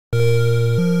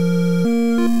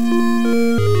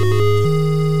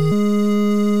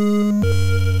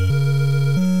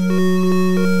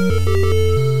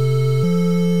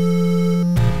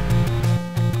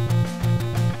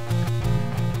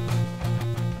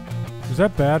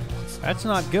that bad? That's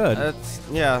not good.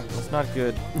 That's not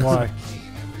good. Why?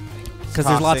 Because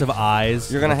there's lots of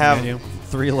eyes. You're gonna have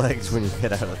 3 legs when you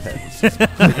get out of that.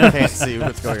 You can't see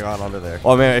what's going on under there.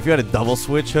 Oh man, if you had a double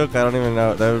switch hook, I don't even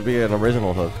know. That would be an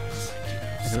original hook.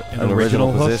 An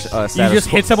original hook? Position. You just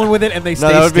hit someone with it and they stay still.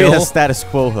 No, that would still? be a status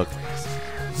quo hook.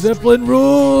 Zeppelin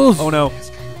rules. Oh no.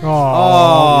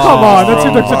 Oh, come on. That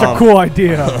seems like such a cool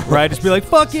idea. Right, just be like,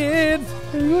 fucking. Hey,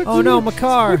 look, Oh no, my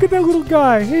car. Look at that little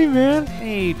guy. Hey, man.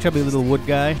 Hey, chubby little wood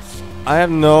guy. I have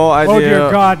no idea. Oh,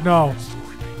 dear God, no.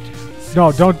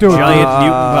 No, don't do it. Giant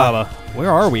mutant Baba.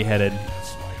 Where are we headed?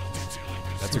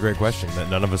 That's a great question that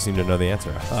none of us seem to know the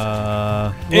answer.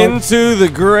 Into the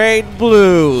great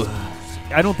blue.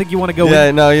 I don't think you want to go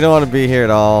in. No, you don't want to be here at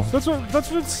all. That's what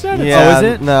it said. Yeah, oh,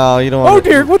 is it? No, you don't want Oh,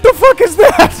 dear. What the fuck is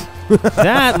that?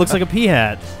 That looks like a pea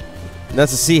hat.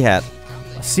 That's a sea hat.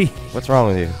 See, what's wrong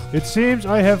with you? It seems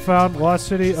I have found Lost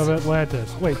City of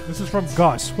Atlantis. Wait, this is from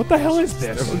Gus. What the hell is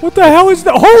this? What the hell is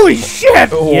that? Holy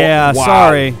shit! Yeah, wow.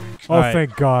 sorry. Oh, right.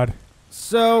 Thank God.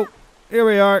 So, here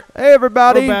we are. Hey,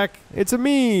 everybody. We're back. It's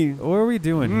me. What are we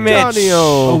doing?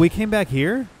 Johnny-o. Oh, we came back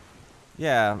here?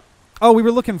 Yeah. Oh, we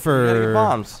were looking for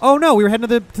bombs. Oh no, we were heading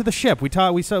to the ship. We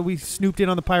snooped in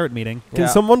on the pirate meeting. Can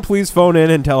someone please phone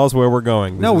in and tell us where we're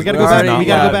going? No, we got to go back. We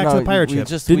got to go back to the pirate ship.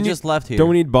 We just left here. Don't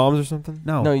we need bombs or something?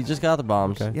 No. No, you just got the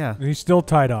bombs. Okay. Yeah. He's still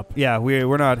tied up. Yeah,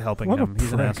 we're not helping What a him.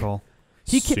 He's an prick. asshole.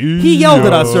 He yelled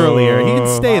at us earlier. He can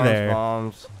stay Bombs, there.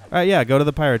 Bombs. All right, yeah, go to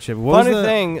the pirate ship. What Funny was the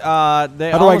thing, they How do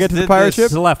I almost get to the did pirate this ship?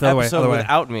 To the left, other way, episode other way.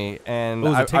 without me, and What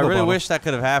was it, I Tingle really Bottle? wish that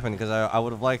could have happened because I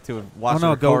would have liked to have watched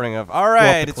no, the recording of. All up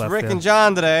right, the it's cliff, Rick yeah. and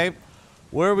John today.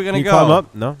 Where are we gonna Can you go? climb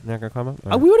up? No, you're not gonna climb up.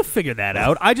 All right. We would have figured that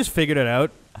out. I just figured it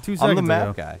out 2 seconds I'm the map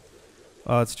ago. guy.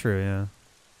 Oh, that's true. Yeah.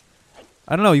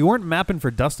 I don't know. You weren't mapping for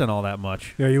Dustin all that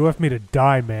much. Yeah, you left me to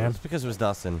die, man. It's because it was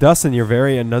Dustin. Dustin, you're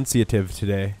very enunciative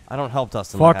today. I don't help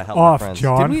Dustin Fuck like I help off, my friends.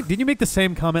 John. Didn't you make the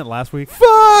same comment last week?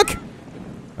 Fuck! All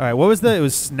right, what was the? It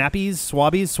was snappies,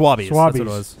 swabbies, swabbies. That's what it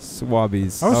was.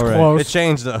 Swabbies. I was All right. close. It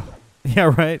changed though.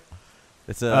 Yeah, right.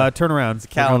 It's a Turn around. it's a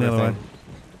calendar thing.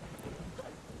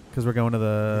 Because we're going to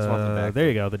Just want the the. back There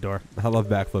you go, the door. I love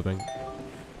backflipping.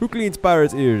 Who cleans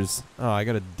pirates' ears? Oh, I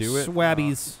gotta do it.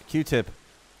 Swabbies. Q-tip.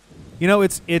 You know,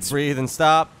 it's Breathe and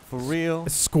stop for real.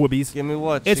 squibbies. Give me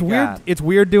what It's you weird. got. It's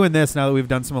weird doing this now that we've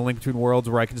done some of Link Between Worlds,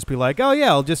 where I can just be like, oh yeah,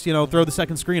 I'll just throw the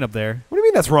second screen up there. What do you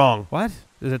mean that's wrong? What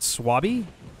is it? Swabby?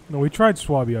 No, we tried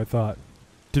Swabby, I thought.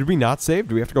 Did we not save?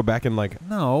 Do we have to go back and like?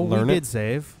 No, Learn we it? did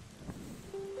save.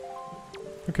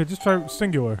 Okay, just try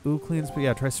singular. Ooh, cleans.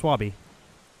 Yeah, try Swabby.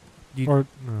 Or,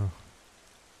 no.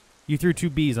 You threw 2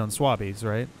 B's on Swabbies,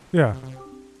 right? Yeah.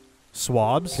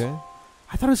 Swabs? Okay.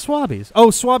 I thought it was Swabbies. Oh,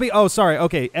 Swabby. Oh, sorry.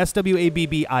 Okay,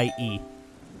 SWABBIE.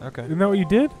 Okay. Isn't that what you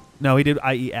did? No, he did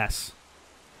IES.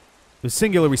 It was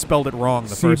singular. We spelled it wrong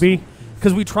the first. CB?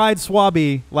 Because we tried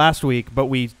Swabby last week, but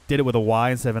we did it with a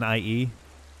Y instead of an IE.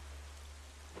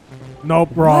 Nope,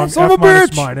 wrong. Son of F a minus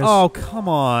bitch! minus. Oh, come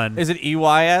on. Is it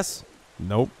EYS?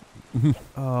 Nope.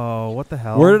 Oh, what the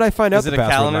hell? Where did I find out Is the it a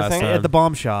password calendar last thing? time? At the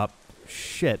bomb shop.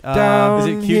 Shit. Down Is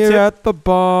it here Q-tip? at the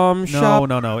bomb shop.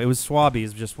 No. It was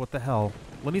Swabbies. Just what the hell?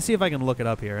 Let me see if I can look it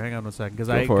up here. Hang on a second, because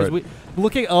Go for it. we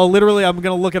looking. Oh, literally, I'm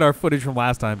gonna look at our footage from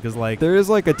last time because like There is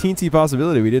like a teensy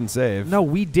possibility we didn't save. no,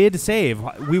 we did save.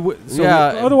 We would. So Yeah,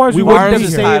 Otherwise, we we wouldn't wouldn't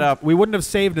have be tied saved. up. We wouldn't have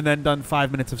saved and then done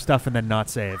 5 minutes of stuff and then not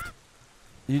saved.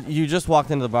 You just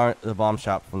walked into the bomb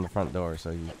shop from the front door,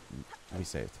 so we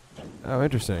saved. Oh,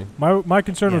 interesting. My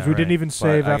concern was Yeah, we didn't right. even But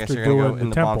save I guess after you're gonna doing go in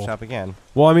the the bomb temple. shop again.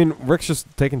 Well, I mean, Rick's just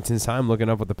taking his time looking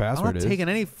up what the I'm password not is. taking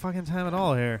any fucking time at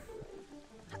all here.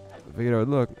 Figured I would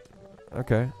look.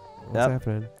 Okay. What's Yep.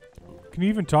 happening? Can you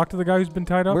even talk to the guy who's been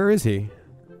tied up? Where is he?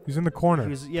 He's in the corner.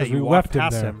 Yeah, 'cause you we walked left him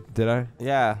past there. him. Did I?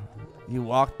 Yeah, you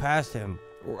walked past him.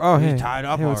 Oh, He's hey. tied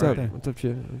up Hey, what's already. up? What's up,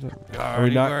 shit? What's up? Are we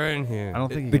not- We're in here. I don't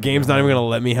think The you can game's do not even that. gonna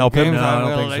let me help him. Game's No, not I don't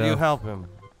gonna think let so. you help him.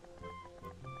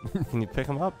 Can you pick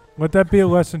him up? Let that be a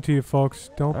lesson to you,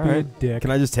 folks. Don't All be a right. dick. Can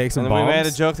I just take some And then we made a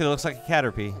bombs? joke that it looks like a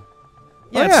caterpie.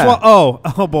 Yeah. yeah.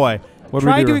 Oh boy. What do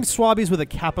we Try do? doing Swabbies with a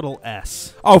capital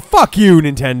S. Oh, fuck you,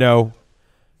 Nintendo.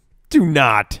 Do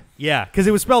not. Yeah, because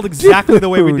it was spelled exactly the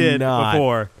way we Do did not.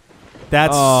 before.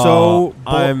 That's Oh, so.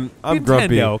 I'm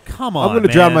grumpy. Nintendo, come on. I'm gonna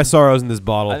drown man. my sorrows in this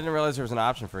bottle. I didn't realize there was an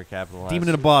option for a capital S. Demon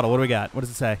in a bottle. What do we got? What does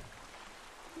it say?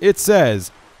 It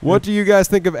says, "What do you guys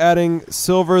think of adding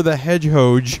Silver the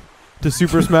Hedgehoge to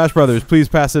Super Smash Brothers? Please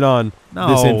pass it on." No.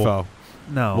 This info.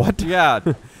 No. What? Yeah,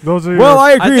 Those are Well, your,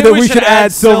 I agree think that we we should should add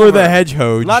add Silver the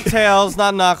Silver. Hedgehoge. not Tails,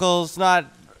 not Knuckles, not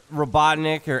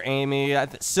Robotnik or Amy.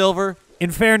 Silver. In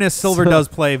fairness, Silver So- does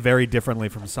play very differently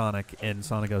from Sonic in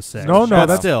Sonic 06. No, But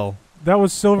that's- still. That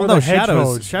was Silver Well, the no,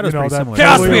 Hedgehoge. Shadow's you know, pretty that similar.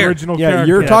 Chaos totally Spear! original Yeah, character.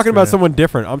 you're Yeah, talking about true. someone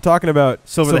different. I'm talking about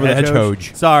Silver the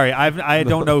Hedgehoge. Sorry, I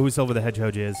don't know who Silver the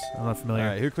Hedgehog is. I'm not All familiar.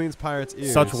 right, who cleans pirates'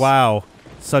 ears?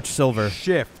 Such silver.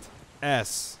 Shift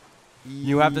S.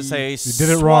 You have to say You did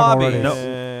it wrong swabby. already.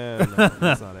 No. No,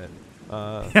 that's not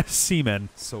it. Seamen.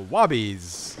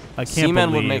 Swabbies. I can't Seaman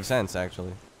believe would make sense,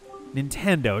 actually.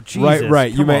 Nintendo. Jesus.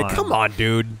 Right. You may. on. Come on,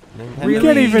 dude. Really? You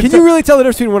can't even Can you really tell the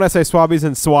difference between when I say swabbies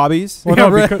and swabbies? Well, Yeah,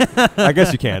 no, right. because I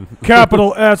guess you can.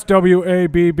 capital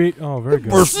SWABB. Oh, very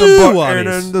good. Burst the button button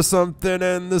and the something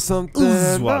and the something.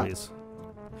 Swabbies.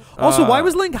 Also, why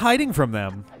was Link hiding from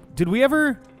them? Did we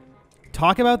ever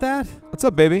talk about that? What's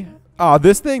up, baby? Oh,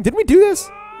 this thing. Didn't we do this?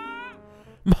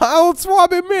 My old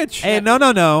swabby Mitch. Hey, no.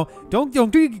 Don't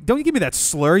you give me that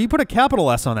slur. You put a capital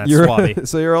S on that You're swabby.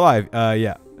 so you're alive.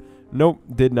 Yeah. Nope.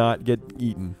 Did not get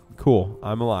eaten. Cool.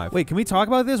 I'm alive. Wait, can we talk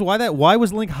about this? Why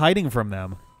was Link hiding from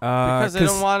them? Because they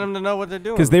don't want him to know what they're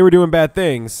doing. Because they were doing bad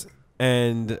things,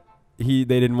 and they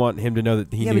didn't want him to know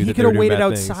that he Yeah, knew but he that could they were have doing waited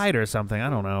bad things. outside or something. I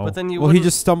don't know. But then you Well, he wouldn't-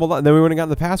 just stumbled on. Then we wouldn't have gotten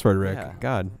the password, Rick. Yeah.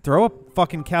 God. throw a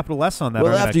fucking capital S on that.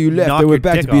 Well, or I'm after gonna you left, knock they your went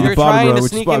back to dick be off. the You're bottom trying row, to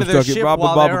which sneak is into their stuck it, ship blah,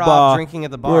 while blah, they're blah, off blah. drinking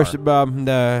at the bar. Worship,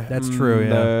 That's true, yeah.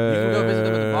 You can go visit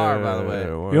them at the bar, by the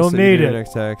way. You'll need it.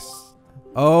 Next text.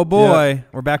 Oh boy,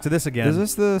 we're back to this again. Is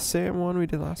this the same one we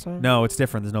did last time? No, it's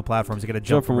different. There's no platforms. You got to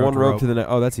Jump from one rope to the next.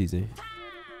 Oh, that's easy.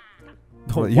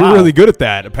 Oh, You're wow. really good at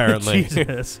that, apparently.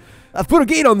 Jesus. I've put a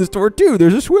gate on this door, too.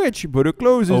 There's a switch, but it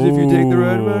closes if you take the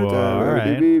right amount of time. all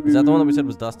right. Is that the one that we said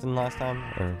was Dustin last time?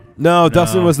 Or? No, No.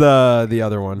 Dustin was the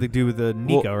other one. The dude with the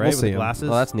Nico, We'll right? With see the him. glasses.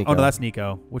 Oh, that's Nico. Oh no, that's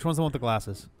Nico. Which one's the one with the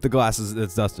glasses? The glasses,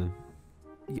 it's Dustin.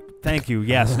 Thank you.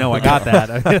 Yes. No, I got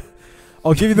that.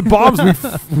 I'll give you the bombs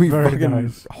we Very fucking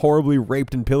nice. horribly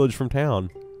raped and pillaged from town.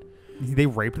 They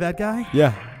raped that guy.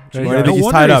 Yeah. Hey, Why do you guys, think No he's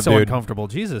wonder tied he's up, so dude? uncomfortable.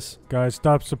 Jesus. Guys,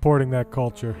 stop supporting that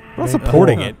culture. We're not Ain't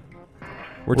supporting cool. it.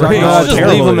 We're Well, talking you about should how just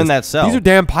terrible leave it him in is. that cell. These are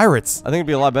damn pirates. I think it'd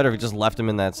be a lot better if we just left him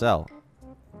in that cell.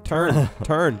 Turn.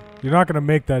 Turn. You're not gonna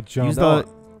make that jump. Use No, the.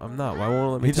 I'm not. Why won't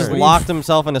it let me He just turn? locked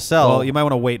himself in a cell. Well, you might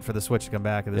want to wait for the switch to come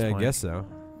back at this Yeah, I point. guess so.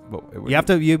 But You have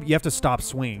to. You have to stop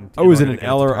swinging. Oh, in is it order an to get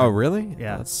L to or? turn. Oh, really?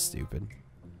 Yeah. That's stupid.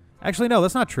 Actually, no,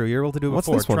 that's not true. You're able to do it What's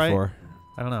before. this one Try it. for?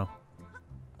 I don't know.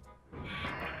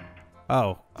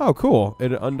 Oh. Oh, cool.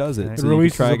 It undoes it. It So you can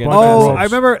releases try a again. bunch of Oh, ropes. I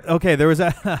remember. Okay, there was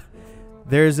a.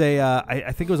 There's a.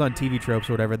 I think it was on TV Tropes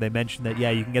or whatever. They mentioned that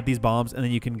you can get these bombs and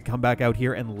then you can come back out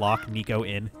here and lock Nico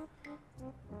in,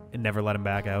 and never let him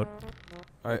back out.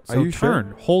 Are So you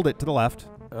turn, hold it to the left.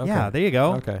 Okay. Yeah, there you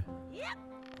go. Okay.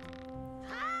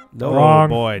 Oh Wrong.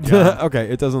 boy, John. Okay,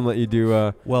 it doesn't let you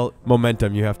do Well,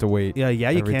 momentum. You have to wait. yeah, you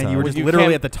Every can. time. You were Well, just you literally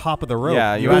can't- at the top of the rope.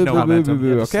 Yeah, you you had had no to- momentum.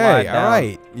 You have to slide Okay, all down.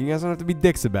 right. You guys don't have to be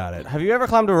dicks about it. Have you ever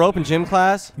climbed a rope in gym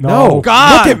class? No.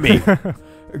 God! Look at me.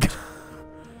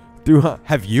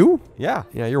 Have you? Yeah.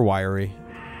 Yeah, you're wiry.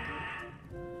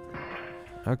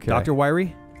 Okay. Dr.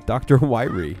 Wiry. Dr.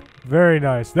 Wiry. Very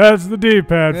nice. That's the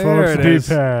D-pad, There folks. it is.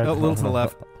 D-pad. A little to the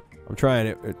left. I'm trying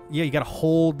it. Yeah, you got to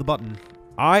hold the button.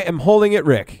 I am holding it,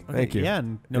 Rick. Okay, Thank you. Yeah,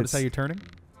 and notice It's- how you're turning.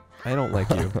 I don't like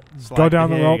you. Slide, down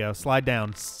the there rope. You go. Slide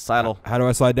down. Sidle. How do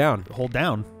I slide down? Hold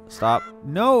down. Stop.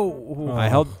 No. I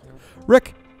held.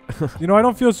 Rick, You know, I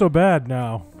don't feel so bad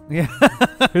now. Yeah.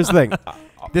 here's the thing.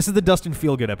 This is the Dustin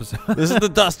Feelgood episode. This is the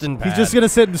Dustin pad. He's just gonna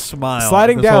sit and smile.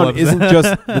 Sliding this whole down isn't episode.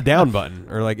 just the down button,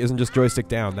 or like isn't just joystick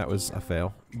down. That was a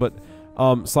fail. But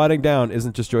sliding down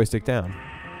isn't just joystick down.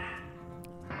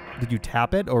 Did you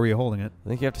tap it or were you holding it? I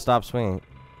think you have to stop swinging.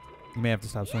 You may have to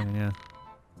stop swinging. Yeah.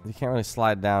 You can't really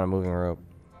slide down a moving rope.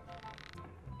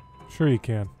 Sure you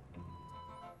can.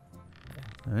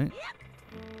 All right.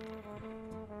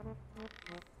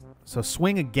 So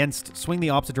swing the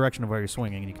opposite direction of where you're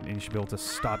swinging, and you should be able to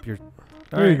stop your.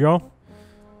 There you go.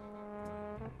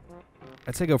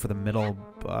 I'd say go for the middle.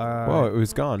 Whoa, it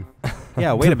was gone.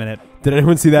 Yeah. Wait a minute. Did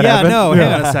anyone see that yeah. happen? No.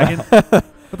 Hang on a second.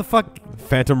 What the fuck?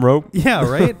 Phantom rope. Yeah.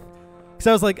 Right. Because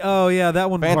I was like, oh yeah, that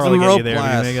one Phantom probably get you rope there.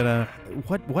 blast. You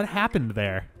gotta. What happened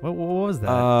there? What was that?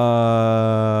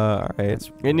 All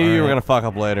right. We knew you were Alright. gonna fuck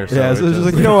up later. So Yeah, so it it's just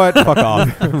like, you know what? Fuck off.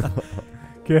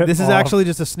 Get This is off. actually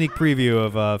just a sneak preview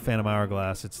of Phantom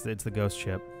Hourglass. It's the ghost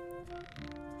ship.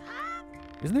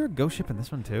 Isn't there a ghost ship in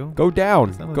this one too? Go down.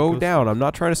 It's not like Go ghost- down. I'm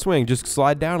not trying to swing. Just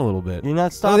slide down a little bit. You're not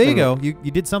Oh, stopping. there you go.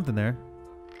 You did something there.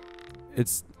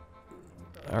 It's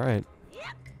all right.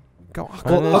 Go.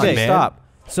 Well, Go on, okay, man. stop.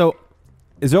 So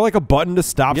Is there like a button to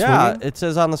stop Yeah, swinging? it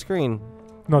says on the screen.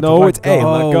 No, No, to let it's go. A.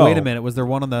 let oh go. wait a minute. Was there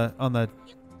one on the?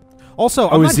 Also, Oh,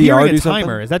 I'm is not hearing ZR a do timer.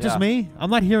 something? Is that just Yeah. me? I'm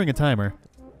not hearing a timer.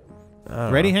 I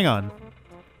don't Ready? know. Hang on.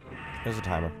 There's a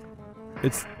timer.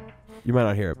 It's. You might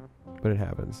not hear it. but it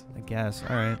happens. I guess.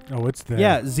 All right. Oh, it's there.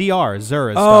 Yeah, ZR. Zur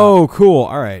is Oh, cool.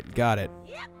 All right, got it.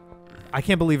 stop. I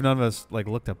can't believe none of us like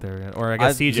looked up there yet. Or I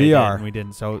guess CJ did ZR. and we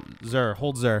didn't. So Zur,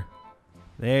 hold Zur.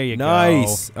 There you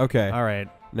Nice. go. Okay. All right.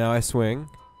 Now I swing.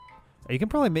 You can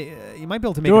probably you might be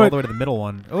able to make Do it all it. the way to the middle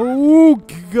one. Oh,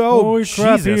 go! Holy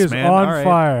crap, he Jesus, is man. on All right.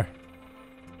 fire.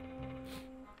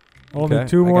 Only Okay,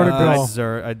 2 I more to got go.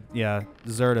 Zur, yeah,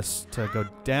 Zur to go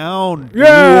down.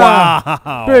 Yeah!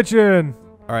 Wow. Bitchin'.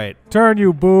 All right, Turn,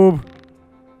 you boob.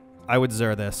 I would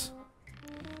Zur this.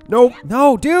 Nope.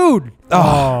 No, dude.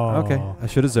 Oh. Okay. I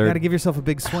should have You got Zerred. to give yourself a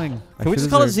big swing. Can we just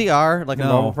call it ZR, like a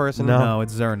normal person? No,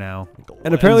 it's Zur now.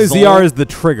 And apparently Zol- ZR is the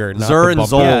trigger, not Zur the and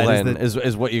bumper. Zol Yeah, it then is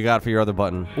is what you got for your other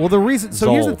button. Well, the reason.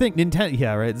 So here's the Zol. thing. Nintendo.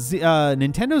 Yeah, right.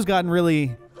 Nintendo's gotten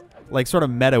really, like, sort of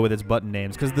meta with its button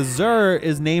names because the Zur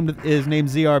is named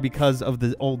ZR because of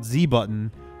the old Z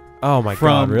button Oh my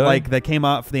from god, really? like that came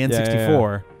out for the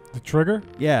N64. The trigger?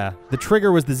 Yeah, the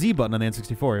trigger was the Z button on the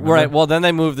N64. Remember? Right. Well, then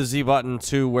they moved the Z button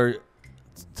to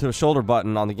a shoulder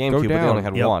button on the GameCube, but they down. only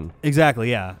had Yep. one. Exactly.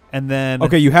 Yeah, and then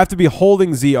Okay, you have to be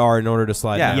holding ZR in order to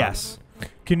slide Yeah. down. Yes.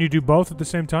 Can you do both at the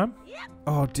same time?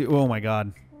 Oh, oh my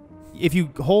God. If you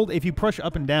push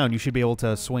up and down, you should be able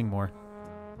to swing more.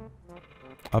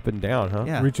 Up and down, huh?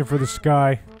 Yeah. Reaching for the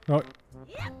sky. Oh,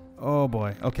 Oh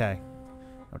boy. Okay.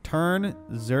 Now turn,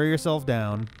 Zur yourself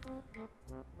down.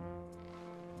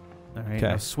 All right. Okay.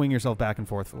 Now swing yourself back and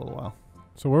forth for a little while.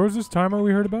 so where was this timer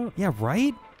we heard about? Yeah.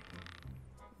 Right.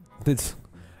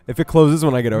 If it closes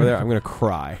when I get over there, I'm gonna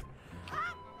cry.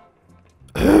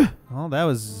 Well, that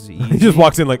was He easy. just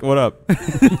walks in like, "What up?"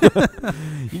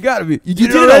 You gotta be. You did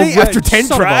it already? already after Yeah, 10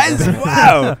 son of a tries. bitch.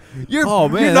 Wow. You're Oh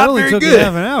man, you're that not only very took you good.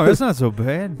 half an hour. That's not so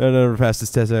bad. No, never passed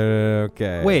this test.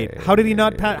 Okay. Wait, how did he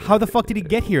not pass? How the fuck did he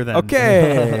get here then?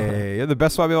 Okay. You're the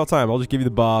best swabby of all time. I'll just give you the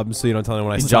bob so you don't tell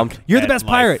anyone I He suck. jumped. You're the at best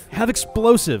life. pirate. Have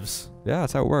explosives. Yeah,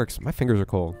 that's how it works. My fingers are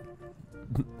cold.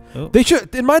 Oh. They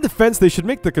should, in my defense, they should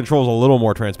make the controls a little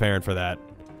more transparent for that.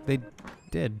 They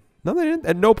did. No, they didn't.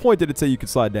 At no point did it say you could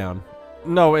slide down.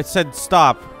 No, it said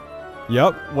stop.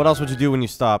 Yep. What else would you do when you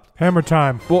stopped? Hammer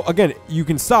time. Well, again, you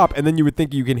can stop, and then you would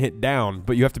think you can hit down,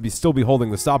 but you have to still be holding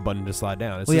the stop button to slide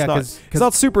down. It's Well, just yeah, not. 'cause- It's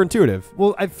not super intuitive.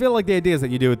 Well, I feel like the idea is that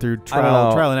you do it through I don't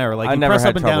know. trial and error. Like I you never press had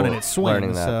up and down trouble and it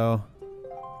learning swings. that. So,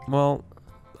 Well,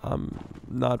 I'm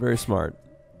not very smart.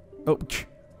 oh,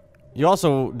 You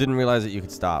also didn't realize that you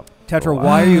could stop. Tetra,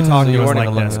 why are you talking You to us weren't like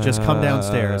even this? looking. Just come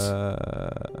downstairs.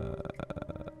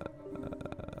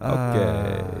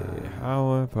 Okay.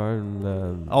 How pardon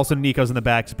them? Also, Nico's in the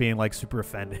back just being like super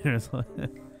offended. It's like,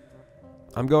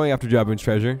 I'm going after Jaboon's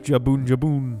treasure. Jaboon,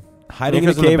 jaboon. Hiding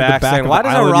Nico's in the cave at the back saying, of why the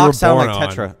does a island you rock were sound born like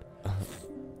on." Tetra?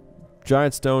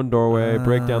 Giant stone doorway.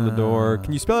 Break down the door.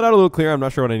 Can you spell it out a little clearer? I'm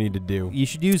not sure what I need to do. You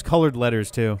should use colored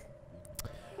letters too.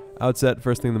 Outset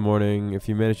first thing in the morning. If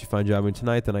you manage to find Jaboon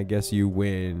tonight, then I guess you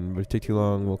win. But if it takes too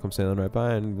long, we'll come sailing right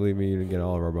by, and believe me, you can get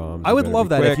all of our bombs. I would love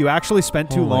that if you actually spent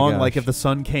too Oh my long. Like gosh. if the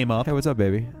sun came up, Hey, what's up,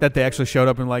 baby? that they actually showed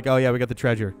up and like, oh yeah, we got the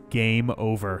treasure. Game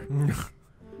over.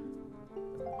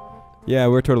 Yeah,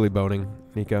 we're totally boning,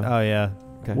 Nico. Oh yeah.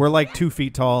 Okay. We're like 2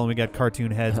 feet tall and we got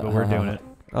cartoon heads, but we're doing it.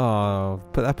 Oh,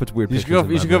 but that puts weird. You should pictures go. in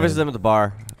You my should go brain. visit them at the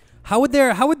bar. How would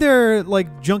their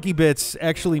like junky bits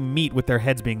actually meet with their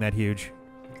heads being that huge?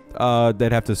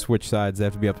 They'd have to switch sides. They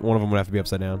have to be up. One of them would have to be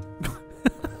upside down.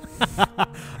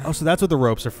 Oh, so that's what the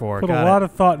ropes are for. Put Got a lot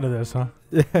of thought into this, huh?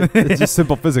 It's just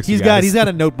simple physics. He's you got guys.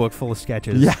 a notebook full of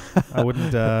sketches. Yeah. I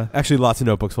wouldn't Actually lots of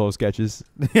notebooks full of sketches.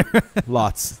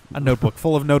 Lots. a notebook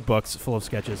full of notebooks full of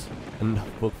sketches. A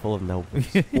notebook full of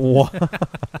notebooks. What?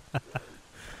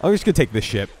 I'm just gonna take this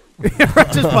ship.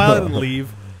 Just pile it and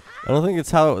leave. I don't think it's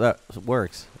how that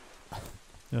works.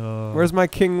 Where's my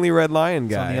kingly red lion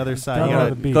It's guy? on the other side. Down You on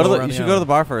gotta the beach. Go to go the, around you the should go to the island.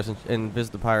 bar first and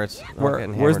visit the pirates. without Where's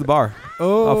getting the hammered. bar?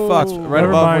 Oh, fuck. Right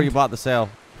Never above where mind. you bought the sail.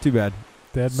 Too bad.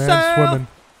 Dead man Sail.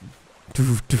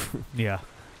 swimming. Yeah.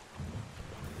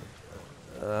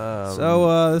 Um,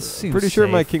 So this seems Pretty sure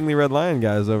my safe. kingly red lion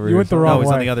guy is over You here. went the somewhere. wrong No,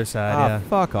 he's on way. the other side. Ah, Yeah.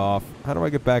 fuck off. How do I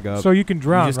get back up? So you can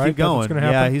drown, You just right? keep That's what's going.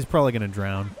 gonna Yeah, happen? he's probably gonna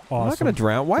drown I'm not Awesome. gonna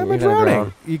drown. Why am I You're gonna drowning?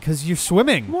 drown. because you're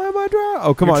swimming. Why am I drowning?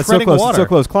 Oh, come You're on. It's so treading close. It's so water.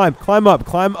 close. Climb up.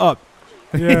 Climb up.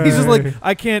 He's just like Yay.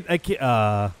 I can't.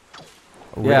 Yeah.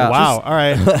 Wow. All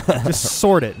right. Just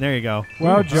sort it. There you go.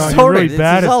 Wow, John, Sword you're it. really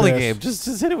bad It's a at Zelda this. game.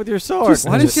 Just hit it with your sword. Just-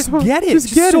 Why don't you just get it? Just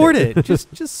Just, get it. sort it.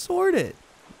 just sort it.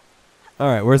 All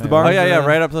right. Where's the Oh, bar? Oh yeah,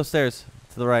 right up those stairs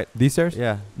to the right. These stairs?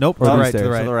 Yeah, Nope. Or To the these right. To the stairs.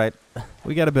 right. to the right.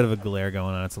 We got a bit of a glare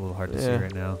going on. It's a little hard to see Yeah.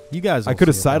 right now. You guys. I will could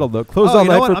have see it, though. sidled though. Closed Oh, all you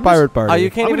know night what? for I'm pirate just- party. Oh, you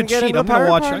can't I'm even gonna get cheat. into I'm the gonna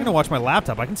pirate watch. party? I'm gonna watch my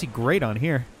laptop. I can see great on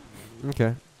here.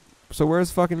 Okay. So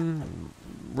where's fucking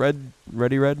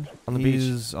Ready Red? On the beach.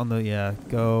 He's on the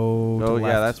Go. to Oh the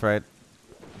yeah, left. that's right.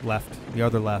 Left. The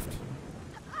other left.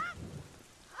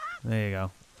 There you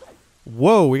go.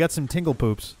 Whoa, we got some Tingle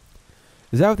Poops.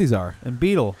 Is that what these are? And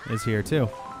Beetle is here, too.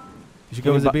 You should Can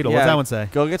go you visit bu- Beetle. yeah, What's that one say?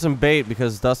 Go get some bait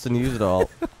because Dustin used it all.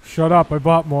 Shut up. I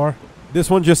bought more. This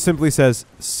one just simply says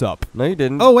sup. No, you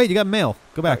didn't. Oh, wait, you got mail.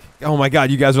 Go back. Oh my god,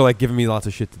 you guys are like giving me lots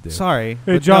of shit to do. Sorry. Hey,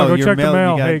 but John, no, go your check the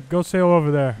mail. You got, Hey, go sail over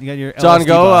there. you got your John, LSD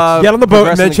go. box. Get on the boat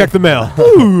and then progressing check the mail.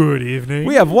 Good evening.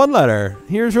 We have one letter.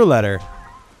 Here's your letter.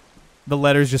 The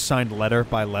letter's just signed letter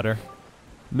by letter.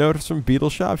 Notice from Beetle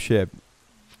Shop Ship.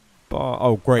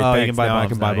 Oh, great. Oh, you Thanks. can buy now I bombs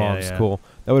can buy now, yeah, bombs. yeah. Cool.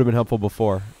 That would have been helpful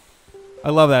before. I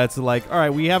love that. It's like, all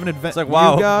right, we have an adventure. It's like,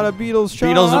 wow. You got a Beatles shop.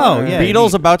 Beatles, Oh, yeah, Beatles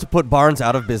neat. about to put Barnes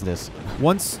out of business.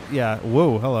 Once, yeah.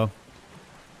 Whoa, hello.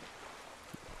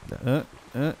 Am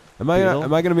I Beetle?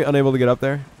 gonna be unable to get up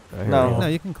there? Here No. we go. No,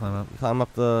 you can climb up. Climb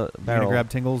up the You're barrel. gonna grab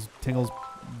Tingle's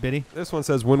bitty. This one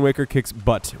says Wind Waker kicks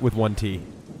butt with one T.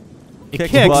 It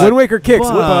Kicks kicks. butt. Wind Waker kicks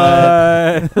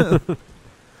But- butt.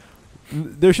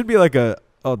 There should be like a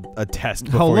test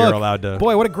before look. you're allowed to.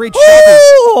 Boy, what a great shot.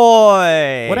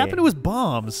 Boy! What happened to his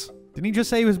bombs? Didn't he just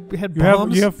say he had You have-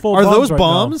 bombs? you have full Are bombs those right now.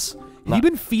 bombs? Have you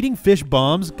been feeding fish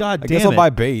bombs? God I damn guess I'll it. buy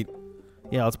bait.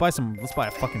 Yeah, let's buy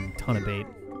a fucking ton of bait.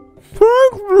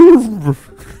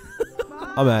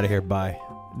 I'm out of here. Bye.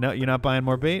 No, you're not buying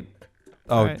more bait?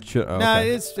 Oh, All right. oh, Nah,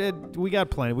 okay. we got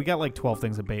plenty. We got like 12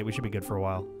 things of bait. We should be good for a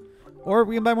while. Or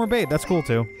we can buy more bait. That's cool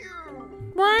too.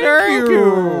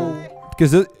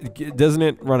 Because doesn't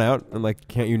it run out and like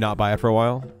can't you not buy it for a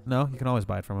while? No, you can always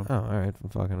buy it from him. Oh, all right.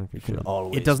 Fucking okay, shit.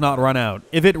 Always. It does not run out.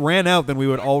 If it ran out, then we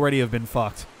would already have been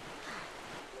fucked.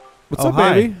 What's Oh, up,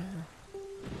 hi. baby?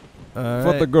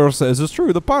 What the girl says is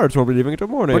true. The pirates won't be leaving until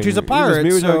morning. But she's a pirate,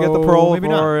 We so get the parole maybe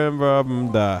not. for him.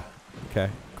 Okay,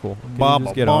 cool. Can you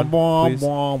just get on, please?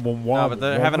 No, but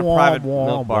they're having a private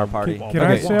milk bar party. Can Okay,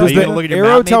 I say does you gonna the look at your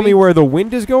arrow map, tell maybe? me where the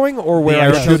wind is going or The where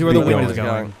arrow I shows should you where be the wind going? is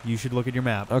going. You should look at your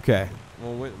map. Okay.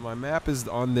 Well, my map is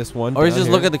on this one. Or you down just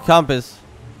here. look at the compass.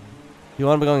 You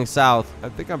want to be going south. I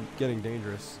think I'm getting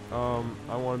dangerous. I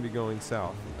want to be going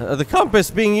south. The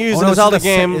compass being used Oh, in no, the it's Zelda just a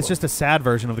game. it's just a sad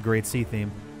version of the Great Sea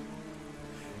theme.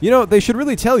 You know, they should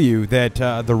really tell you that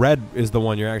the red is the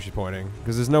one you're actually pointing,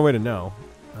 because there's no way to know.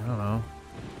 I don't know.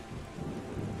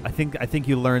 I think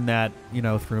you learn that,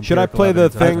 through. Should I empirical play the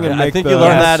evidence. thing and I make think the... you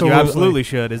learn that. You Absolutely. absolutely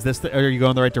should. Is this? Are you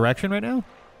going the right direction right now?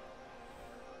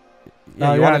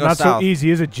 Yeah, you want to go not south. so easy,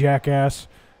 is it, jackass?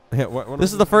 Yeah, what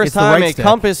This is the first It's the time right a stick.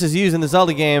 compass is used in the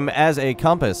Zelda game as a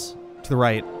compass. To the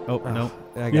right. Oh no.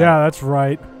 I got Yeah, that's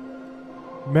right.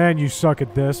 Man, you suck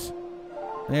at this.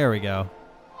 There we go.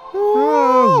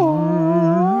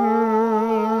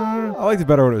 I liked it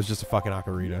better when it was just a fucking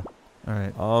ocarina. All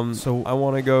right. So I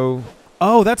want to go...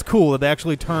 Oh, that's cool that they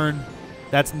actually turn.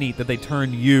 That's neat that they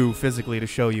turn you physically to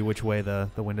show you which way the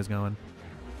wind is going.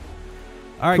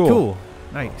 All right, Cool. cool.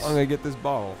 Nice. I'm going to get this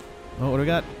bottle. Oh, what do we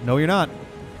got? No, you're not.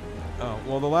 Oh,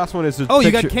 well, the last one is a Oh, you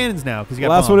picture. got cannons now because you The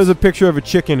got last one bombs. is a picture of a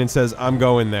chicken and says, I'm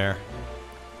going there.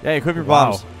 Yeah, equip your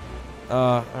Wow. bombs.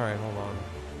 All right, hold on.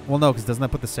 Well, no, because doesn't that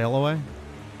put the sail away?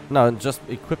 No, just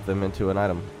equip them into an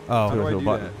item. Oh, How do I Little do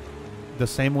button. that? the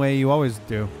same way you always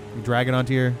do. You drag it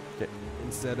onto your.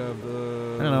 Instead of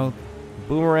the... I don't know.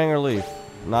 Boomerang or leaf,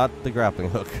 not the grappling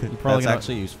hook. probably That's gonna-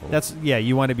 actually useful. That's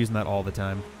you wind up using that all the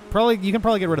time. You can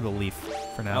probably get rid of the leaf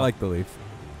for now. I like the leaf.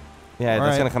 yeah, all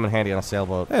that's right. gonna come in handy on a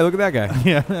sailboat. Hey, look at that guy.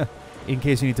 yeah, in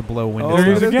case you need to blow wind. Oh, and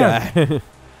There look he stuff. is at this guy.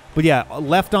 But yeah,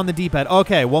 left on the D-pad.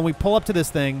 Okay, when we pull up to this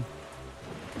thing,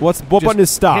 What just button is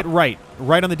stop? hit right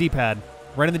on the D-pad,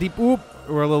 right on the D. Oop,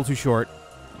 we're a little too short.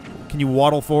 Can you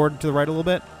waddle forward to the right a little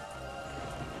bit?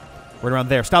 Right around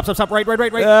there. Stop. Right. Use the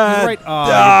right. Oh,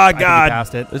 I think you God.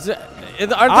 passed it.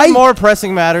 Aren't I there more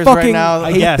pressing matters fucking right now?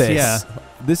 hate Yes, this. yeah.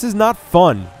 This is not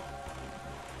fun.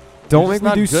 Don't You're make just me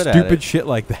not do good at stupid it. shit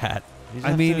like that. You just I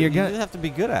have mean, to- you're you gonna- just have to be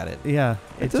good at it. Yeah,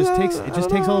 it It's just a- takes I it just don't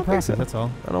takes a know, little I think practice. so. That's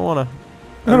all. I don't want to.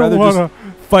 I I'd don't rather want just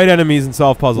to. fight enemies and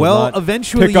solve puzzles. Well, not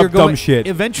eventually pick up you're dumb going. shit.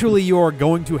 Eventually, you're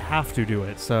going to have to do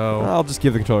it. So I'll just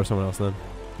give the controller to someone else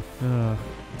then.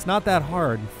 it's not that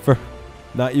hard.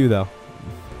 Not you though.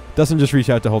 Dustin just reached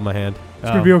out to hold my hand. It's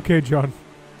going to be okay, John.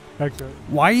 Excellent.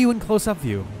 Why are you in close-up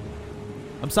view?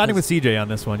 I'm siding with CJ on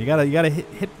this one. You gotta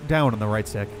hit down on the right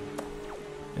stick.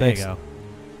 There Thanks. you go.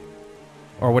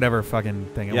 Or whatever fucking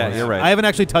thing it Yeah, was. you're right. I haven't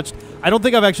actually touched. I don't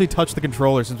think I've actually touched the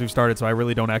controller since we've started, so I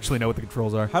really don't actually know what the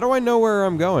controls are. How do I know where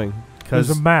I'm going? There's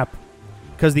a map.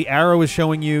 Because the arrow is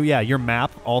showing you, your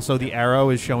map. Also, the arrow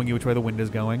is showing you which way the wind is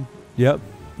going. Yep.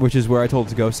 Which is where I told it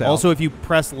to go south. Also, if you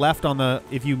press left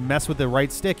if you mess with the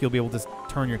right stick, you'll be able to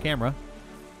turn your camera.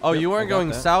 Oh, Yep, you I weren't got going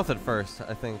that. south at first,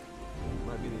 I think.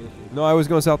 no, I was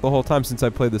going south the whole time since I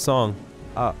played the song.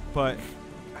 Ah. But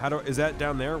Is that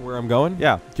down there where I'm going?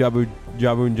 Yeah. Jabu,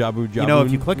 Jabu, Jabu, Jabu. You know,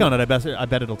 if you click on it, I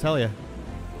bet it'll tell you.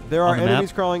 There are on the enemies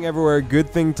map. crawling everywhere. Good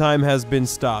thing time has been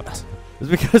stopped. It's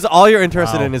because all you're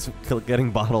interested Wow. in is getting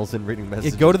bottles and reading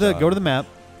messages. Go to the map.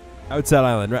 Outside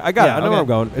Island, right? I got it. Yeah, I know okay. where I'm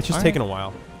going. It's just All taking a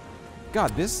while.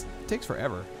 God, this takes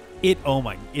forever. It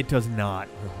does not.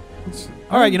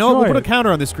 All right, you know what? We'll put a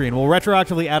counter on the screen. We'll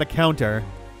retroactively add a counter,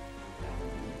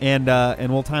 and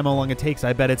we'll time how long it takes.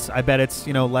 I bet it's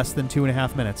less than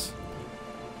 2.5 minutes.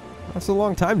 That's a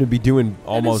long time to be doing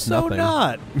almost so nothing.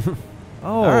 not.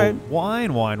 Oh, All right.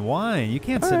 wine. You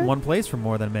can't sit in one place for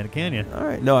more than a minute, can you? All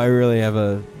right. No, I really have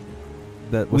a.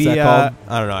 What's We, that called?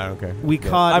 I don't know. I don't care. We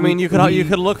caught. I mean, you could we-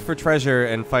 look for treasure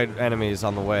and fight enemies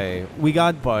on the way, We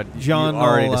got but John you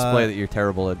already all, display that you're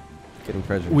terrible at getting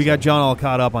treasure. We got so. John all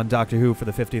caught up on Doctor Who for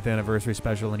the 50th anniversary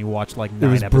special, and he watched like 9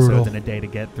 was episodes brutal. in a day to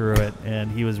get through it,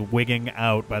 and he was wigging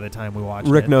out by the time we watched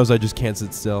Rick it. knows I just can't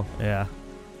sit still. Yeah.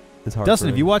 It's hard. Dustin, for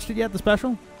have me. you watched it yet, the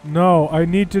special? No, I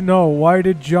need to know, why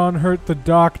did John hurt the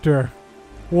doctor?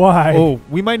 Why? Oh,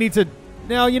 we might need to.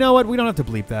 Now, you know what? We don't have to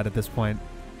bleep that at this point.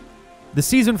 The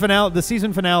season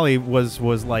finale was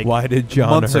like Why did John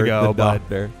months hurt ago, the but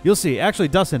doctor? you'll see. Actually,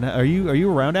 Dustin, are you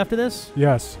around after this?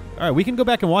 Yes. All right, we can go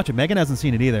back and watch it. Megan hasn't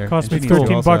seen it either. Cost and me she needs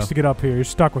to $13 also. to get up here. You're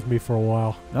stuck with me for a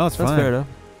while. No, it's That's fine. fair enough.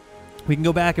 We can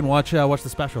go back and watch the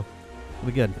special. It'll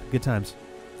be good. Good times.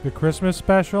 The Christmas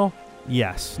special?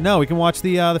 Yes. No, we can watch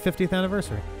the 50th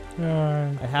anniversary.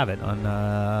 Yeah. I have it on.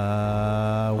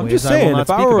 I'm ways just I will saying, not if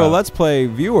I speak were a about. Let's Play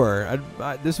viewer,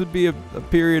 this would be a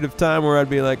period of time where I'd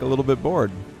be like a little bit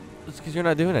bored. It's because you're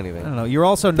not doing anything. I don't know. You're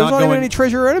also There's not not even going. any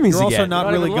treasure or enemies You're to also get. not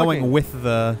You're not really even going looking. with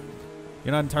the.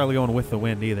 You're not entirely going with the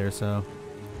wind either. So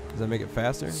Does that make it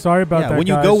faster? Sorry about yeah, that, when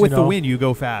you guys, go with the know. wind, you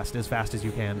go fast as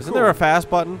you can. Isn't there a fast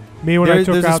button? Me when I There's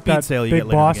took a out speed that sale you get big later in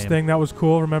the boss game. thing, that was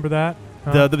cool. Remember that?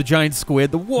 Huh? The giant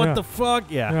squid? What Yeah. the fuck?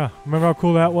 Yeah, Yeah. Remember how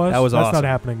cool that was? That was That's awesome. not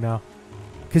happening now.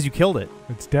 because you killed it.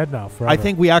 It's dead now forever. I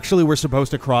think we actually were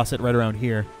supposed to cross it right around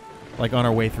here, like on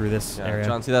our way through this area.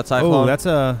 John, see that cyclone? Oh, that's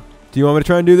a Do you want me to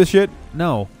try and do this shit?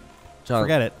 no. John,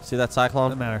 Forget it. See that Doesn't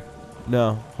cyclone? matter.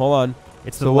 No. Hold on.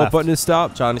 It's So the what left. button is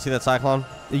stop? John, you see that cyclone?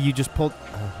 You just pulled.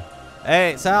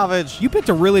 Hey, salvage! You picked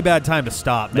a really bad time to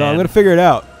stop, man. No, I'm gonna figure it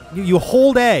out. You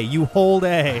hold A. You hold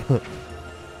A.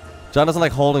 John doesn't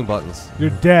like holding buttons. You're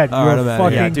dead. All You're right, I'm outta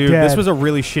fucking here. Yeah, dude. dead. This was a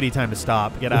really shitty time to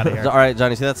stop. Get out of here. All right, John,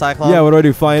 you see that cyclone? Yeah. What do I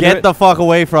do? Fly into Get it? the fuck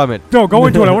away from it. No, go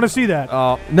into it. I want to see that.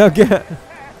 Oh, No. Get.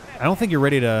 I don't think you're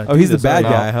ready to. Oh, do he's the this bad right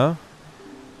now. guy, huh?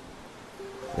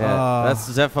 yeah. That's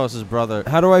Zephos' brother.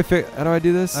 How do I How do I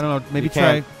do this? I don't know. Maybe You try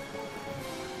can't.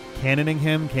 cannoning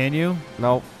him. Can you?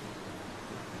 Nope,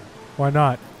 Why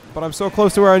not? But I'm so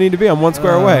close to where I need to be. I'm one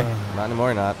square away. not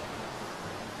anymore, not.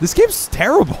 This game's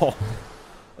terrible.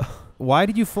 Why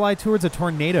did you fly towards a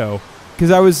tornado?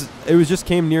 Because it was just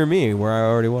came near me where I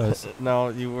already was. No,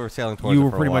 you were sailing towards You it were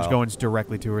for a pretty much while. going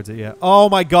directly towards it. Yeah. Oh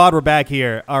my God, we're back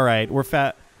here. All right, we're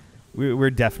fat. We're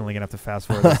definitely gonna have to fast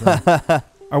forward this. Then.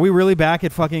 Are we really back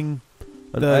at fucking?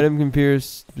 An The- item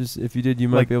compares. Just if you did, you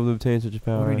might Like- be able to obtain such a What,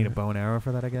 power. do we need a bow and arrow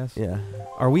for that? I guess. Yeah.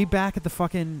 Are we back at the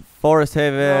fucking? Forest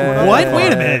Haven. No, What? that Wait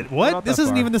a far. minute. We're What? not This that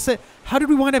isn't far. even the same. How did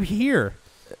we wind up here?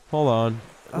 Hold on.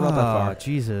 We're not that Oh, far.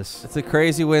 Jesus. It's the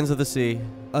crazy winds of the sea.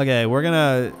 Okay, we're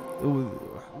gonna.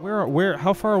 Where?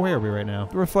 How far away are we right now?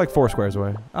 We're like 4 squares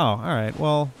away. Oh, all right.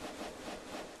 Well,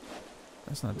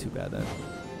 that's not too bad then.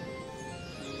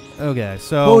 Okay,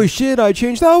 so Holy shit! I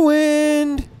changed the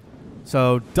wind.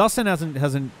 so Dustin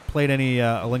hasn't played any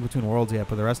A Link Between Worlds yet,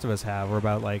 but the rest of us have. We're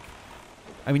about like,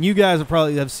 I mean, you guys have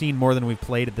probably seen more than we've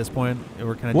played at this point.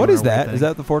 We're kind of What is that? Is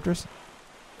that the fortress?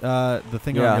 the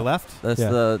thing on Yeah. your left? That's Yeah.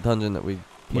 the dungeon that we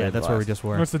played Yeah, that's where we last. just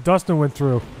were. What's the Dustin went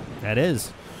through? That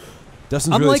is.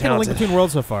 Dustin's I'm really liking A Link talented. Between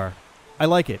Worlds so far. I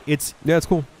like it. It's Yeah, it's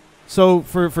cool. so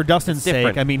for Dustin's It's sake.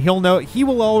 different. I mean, he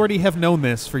will already have known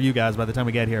this for you guys by the time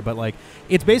we get here. But like,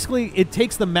 it's basically it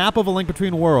takes the map of A Link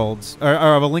Between Worlds or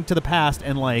of A Link to the Past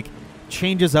and like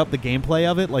changes up the gameplay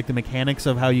of it, like the mechanics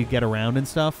of how you get around and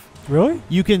stuff. Really?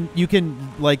 You can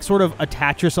like sort of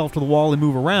attach yourself to the wall and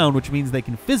move around, which means they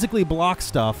can physically block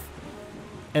stuff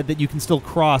that you can still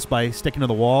cross by sticking to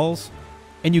the walls.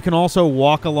 And you can also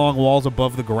walk along walls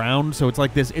above the ground. So it's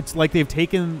like this. It's like they've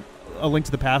taken A Link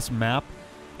to the Past map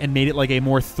and made it like a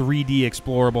more 3D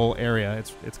explorable area.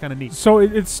 It's kind of neat. So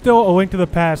it's still a Link to the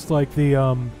Past, like the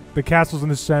castles in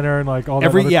the center and like all that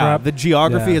other crap? The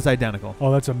geography Yeah. is identical.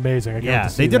 Oh, that's amazing. I can't wait Yeah, to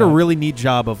see they did a that. really neat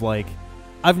job of like,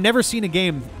 I've never seen a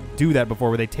game do that before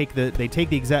where they take the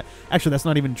exact. Actually, that's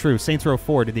not even true. Saints Row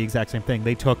 4 did the exact same thing.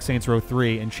 They took Saints Row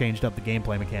 3 and changed up the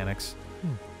gameplay mechanics.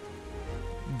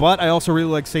 But I also really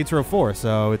like Saints Row 4,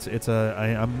 so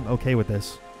I'm okay with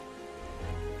this.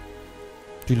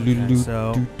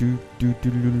 so-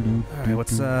 All right,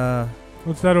 what's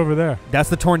What's that over there? That's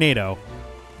the tornado.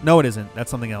 No, it isn't.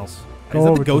 That's something else. Go Is that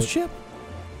over the to ghost it. ship?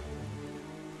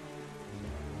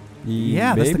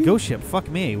 Yeah, that's the Maybe? ghost ship. Fuck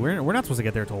me. We're not supposed to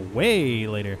get there till way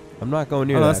later. I'm not going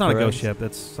near Oh, that. no, that's not a correct? ghost ship.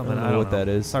 That's something I I don't know don't what that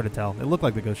is. It's hard to tell. It looked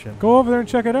like the ghost ship. Go over there and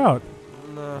check it out.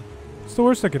 Nah. It's the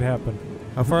worst that could happen.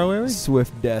 How far away are we?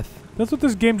 Swift death. That's what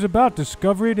this game's about,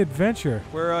 discovery and adventure.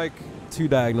 We're like 2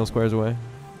 diagonal squares away.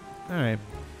 All right.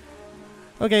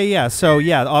 Okay, yeah. So,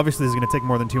 yeah, obviously this is going to take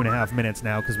more than 2.5 minutes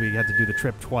now because we had to do the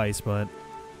trip twice, but...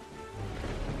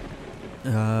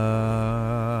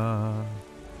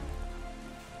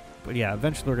 But yeah,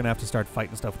 eventually we're going to have to start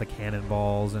fighting stuff with the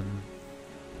cannonballs, and...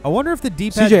 I wonder if the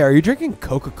D-pad... CJ, are you drinking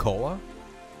Coca-Cola?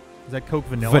 Is that Coke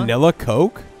Vanilla? Vanilla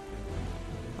Coke?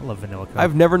 I love vanilla Coke.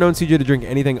 I've never known CJ to drink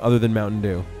anything other than Mountain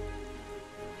Dew.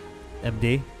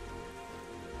 MD?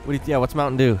 What's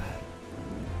Mountain Dew?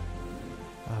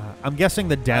 I'm guessing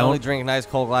the I only down... drink nice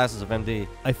cold glasses of MD.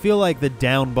 I feel like the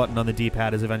down button on the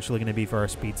D-pad is eventually going to be for our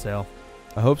speed sail.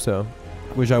 I hope so.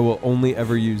 Which I will only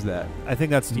ever use that. I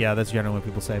think that's generally what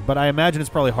people say. But I imagine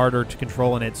it's probably harder to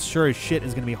control, and it's sure as shit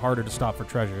is going to be harder to stop for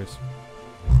treasures.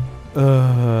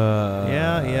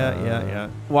 Yeah.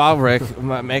 Wow, Rick,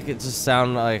 make it just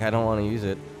sound like I don't want to use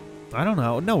it. I don't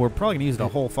know. No, we're probably going to use it a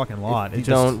whole fucking lot. If you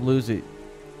don't lose it.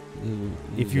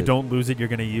 If you don't lose it, you're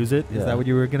going to use it? Is Yeah. that what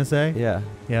you were going to say? Yeah,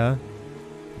 Yeah?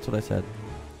 that's what I said.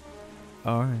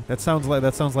 All right. That sounds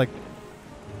like...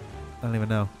 I don't even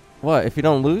know. What? If you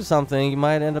don't lose something, you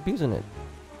might end up using it.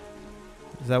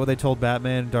 Is that what they told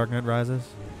Batman in Dark Knight Rises?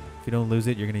 If you don't lose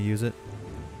it, you're going to use it?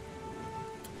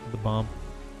 The bomb.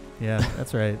 Yeah,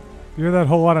 that's right. You hear that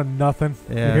whole lot of nothing?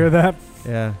 Yeah. You hear that?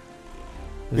 Yeah.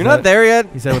 You're not there yet?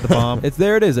 He said with the bomb. It's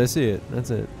there. It is. I see it.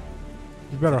 That's it.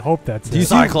 You better hope that's Do you it.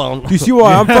 see- Cyclone. Do you see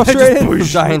why I'm frustrated?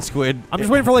 Giant squid. I'm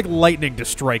just waiting for, like, lightning to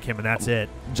strike him, and that's it.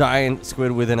 Giant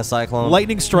squid within a cyclone.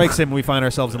 Lightning strikes him, and we find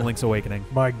ourselves in Link's Awakening.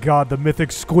 My God, the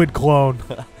mythic squid clone.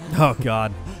 Oh,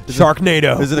 God.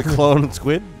 Sharknado. Is it a clone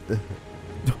squid?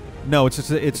 No, it's just...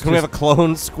 Can we have a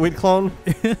clone squid clone?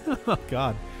 Oh,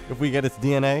 God. If we get its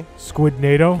DNA?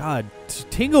 Squidnado. God,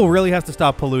 Tingle really has to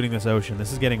stop polluting this ocean.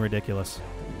 This is getting ridiculous.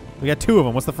 We got 2 of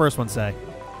them. What's the first one say?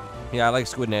 Yeah, I like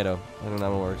Squidnado. I think that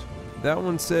one works. That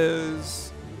one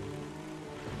says...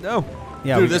 No.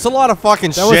 Yeah, Dude, there's a lot of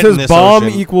fucking That one shit in says this bomb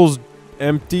ocean. equals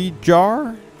empty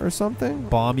jar or something.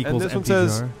 bomb equals this one empty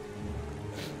says- jar.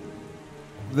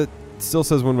 That still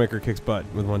says Wind Waker kicks butt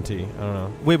with 1 T. I don't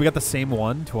know. Wait, we got the same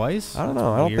one twice? I don't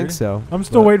know. I don't think Weird. so. I'm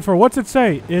still But- waiting for what's it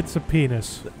say? It's a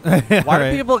penis. Why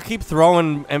Alright. do people keep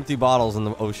throwing empty bottles in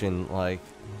the ocean? Like,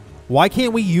 Why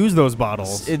can't we use those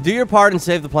bottles? do your part and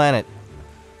save the planet.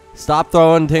 Stop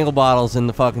throwing Tingle Bottles in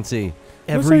the fucking sea.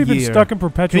 Looks like you've been stuck in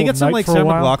perpetual Can you get some night like for a Sam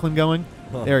while. McLaughlin going?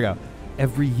 There we go.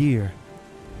 Every year,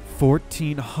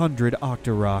 1,400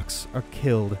 Octoroks are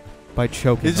killed by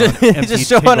choking He's on just, empty he's just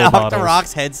showing Tingle bottles.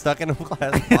 Octorok's head stuck in a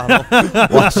glass bottle,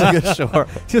 washing ashore.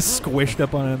 Just squished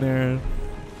up on in there.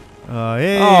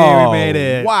 Hey, Oh, we made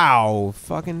it. Wow.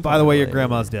 Fucking. By the way, your finally.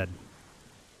 grandma's dead.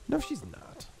 No, she's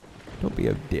not. Don't be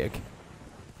a dick.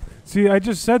 See, I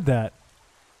just said that.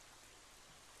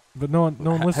 But no one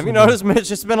listened. Have you noticed,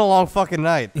 Mitch? It's been a long fucking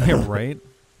night. Yeah, right?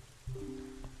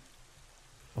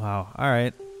 Wow. All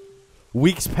right.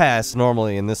 Weeks pass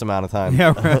normally in this amount of time.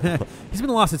 Yeah, right. He's been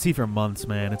lost at sea for months,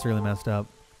 man. It's really messed up.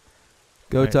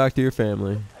 Go Right. talk to your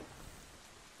family.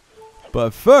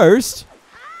 But first,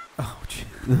 Oh, gee.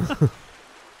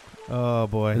 Oh,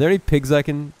 boy. are there any pigs I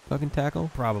can fucking tackle?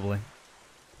 Probably.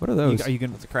 What are those? Are you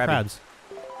gonna It's a crabby. crabs?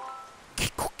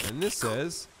 And this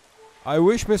says, I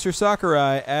wish Mr.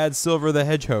 Sakurai adds Silver the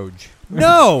Hedgehoge.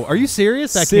 No, are you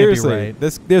serious? That Seriously, can't be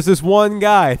right. there's this one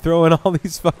guy throwing all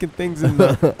these fucking things in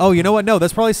the... Oh, you know what? No,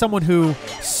 that's probably someone who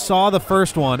saw the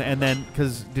first one and then,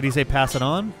 because did he say pass it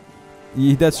on?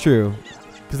 Yeah, that's true.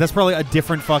 Because that's probably a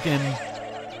different fucking.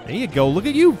 There you go. Look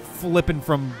at you flipping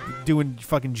from doing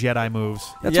fucking Jedi moves.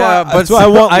 That's yeah, why, but that's why I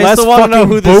want I less still want to know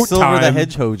fucking who boat this Silver the time.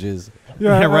 Hedgehoge is.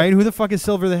 Yeah, I- right. Who the fuck is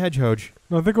Silver the Hedgehoge?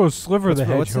 No, I think it was Sliver the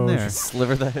What's in Hedgehog. there?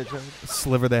 Sliver the Hedgehog.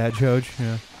 Sliver the Hedgehoge.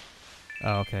 Yeah.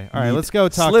 Oh, okay. All right. Let's go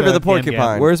talk Sliver to the Gam Gam.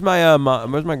 porcupine. Where's my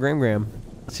where's my Gram?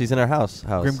 She's in her house.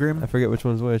 Grim Grim. I forget which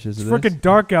one's which. Is It's it this? freaking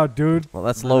dark out, dude. Well,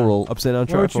 that's low roll. Upside down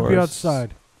Why would you be Triforce.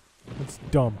 outside? That's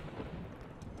dumb.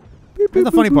 Here's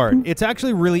the funny part. It's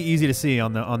actually really easy to see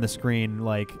on the screen,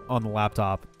 like on the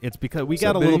laptop. It's because we So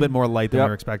got a little big. bit more light than Yep. we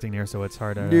were expecting here, so it's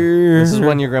hard to. This is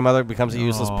when your grandmother becomes a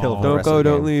useless pill. For the Don't rest go. of the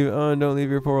Don't game. leave. Don't leave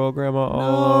your poor old grandma all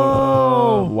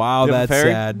No. alone. Wow, Do you have a that's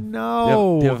fairy? sad.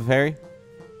 No. Do you have a fairy?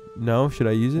 No, should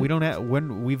I use it? We don't have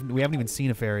we haven't even seen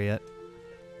a fairy yet.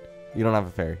 You don't have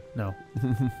a fairy. No.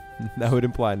 That would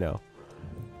imply no.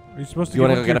 Are you supposed to You give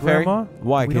wanna one go to get a fairy? grandma?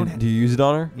 Why? We don't Do you use it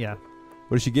on her? Yeah.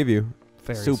 What does she give you?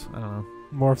 Fairies. Soup. I don't know.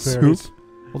 More fairies. Soup?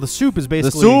 Well, the soup is The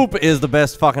basically soup is the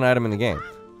best fucking item in the game.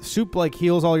 soup like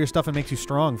heals all your stuff and makes you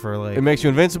strong for like. It makes you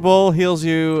invincible, heals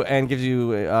you, and gives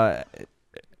you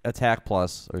attack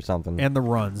plus or something. and the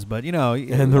runs, but you know,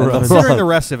 And the runs. considering the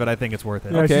rest of it, I think it's worth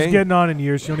it. Yeah, Okay. she's getting on in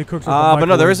years. She only cooks with the but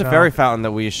no, there is a microwave fairy now. fountain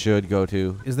that we should go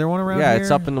to. Is there one around Yeah, here?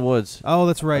 it's up in the woods. Oh,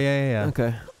 that's right. Yeah.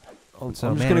 Okay. So, I'm just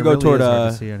man, gonna it go really toward is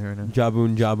hard to see on here now.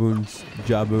 Jaboon. Jaboon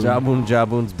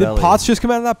Jaboon's Did belly. pots just come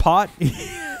out of that pot?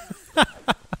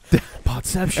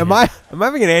 Potception. Am I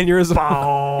having an aneurysm?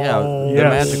 Yeah, the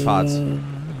Yes. magic pots.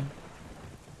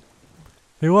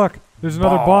 Hey, look. There's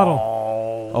another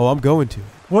bottle. Oh, I'm going to.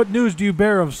 What news do you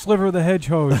bear of Sliver the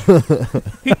Hedgehoge?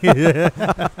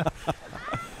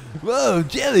 Whoa,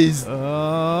 jellies!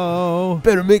 Oh.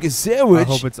 Better make a sandwich.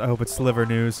 I hope it's Sliver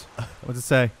news. What's it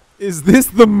say? Is this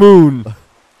the moon?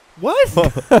 What?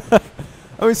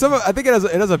 I mean, I think it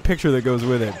has a picture that goes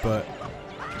with it, but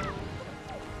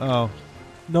Oh.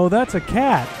 No, that's a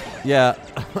cat. Yeah.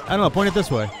 I don't know. Point it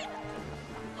this way.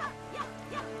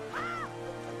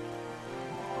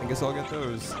 I guess I'll get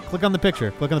those. Click on the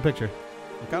picture. Click on the picture.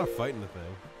 I'm kind of fighting the thing.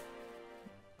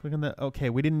 Click on the. Okay,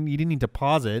 you didn't need to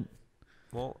pause it.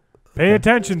 Well, Pay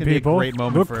attention, It's gonna be a people. great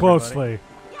moment Look for closely.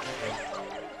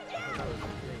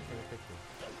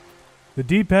 The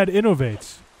D-pad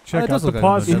innovates. Check it out does the look like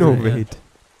pause. it, doesn't it? innovate.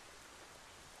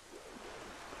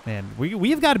 Man,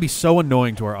 we've got to be so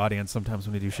annoying to our audience sometimes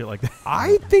when we do shit like that.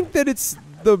 I think that it's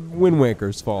the Wind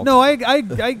Waker's fault. No, I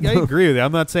agree with you.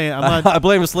 I'm not saying I'm not. I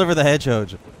blame Sliver the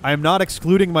Hedgehog. I'm not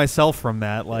excluding myself from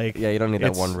that. Like, Yeah, you don't need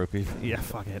that It's- 1 rupee. yeah,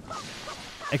 fuck it.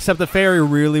 Except the fairy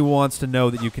really wants to know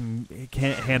that you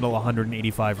can't handle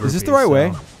 185 rupees. Is this the right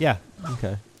way? Yeah.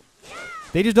 Okay.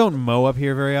 They just don't mow up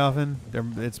here very often.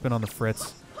 It's been on the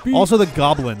fritz. Beep. Also, the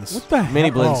goblins. What the Mini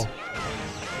hell? blins.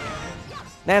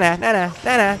 Nana, nana,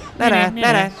 nana, nana,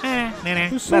 nana. Oh,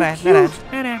 they're so Nana,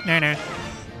 cute. nana.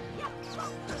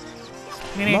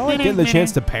 I'm not like getting the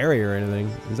chance to parry or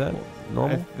anything. Is that I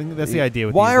normal? think that's the idea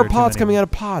with Why these. are There too pots many coming of out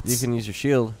of pots? You can use your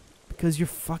shield. them. Because you're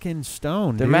fucking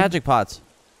stoned. They're dude. magic pots.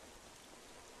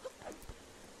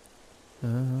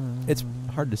 It's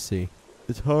hard to see.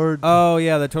 It's hard. Oh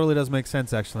yeah, that totally does make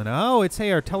sense actually. Now, oh, it's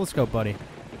our telescope buddy.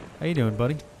 How you doing,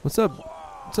 buddy? What's up?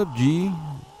 What's up, G?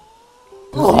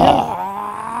 Oh.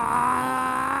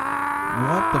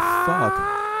 What the fuck?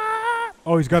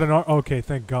 Oh, he's got an arm. Okay,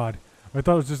 thank God. I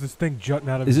thought it was just this thing jutting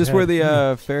out of Is his this head. where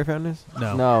the fairy fountain is?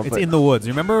 No, No, it's but- in the woods.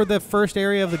 You remember the first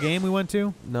area of the game we went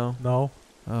to? No. No.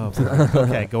 Oh,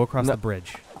 okay. Go across No. the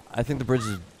bridge. I think the bridge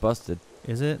is busted.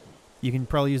 Is it? You can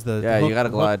probably use the Yeah, you hook, gotta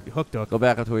glide. hook hook. Go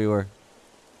back up to where you were.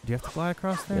 Do you have to glide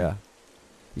across there? Yeah.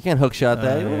 You can't hook shot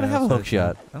that. You don't yeah, even have a that's hook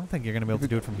shot. I don't think you're gonna be able to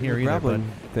do it from here Your either. But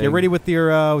grappling thing. get ready with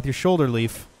your shoulder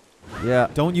leaf. Yeah.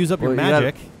 Don't use up Well, your you gotta-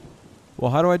 magic. Well,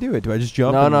 how do I do it? Do I just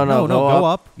jump? No, and- no, No, go go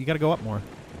up. up. You gotta go up more.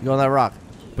 Go on that rock.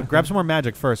 But grab some more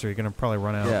magic first, or you're gonna probably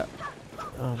run out. Yeah.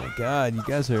 Oh my God, you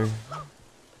guys are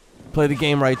Play the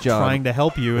game right, John. Trying to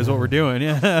help you is what we're doing.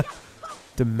 Yeah.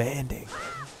 demanding.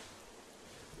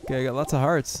 Okay, I got lots of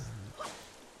hearts.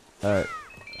 All right.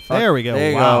 There we go.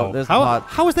 There you Wow. go. There's the How pot.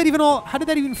 how is that even all? How did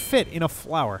that even fit in a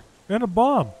flower And a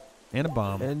bomb. and a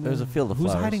bomb? And There's a field of Who's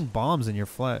flowers. hiding bombs in your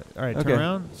flat? All right, Okay. turn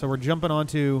around. So we're jumping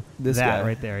onto This that guy.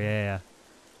 right there. Yeah.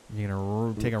 You're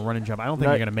gonna take a run and jump. I don't think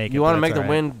No, you're gonna make it. You want but to make that's the all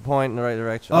right. wind point in the right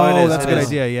direction. Oh, it is. that's a it good is.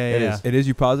 idea. Yeah, It yeah. is. It is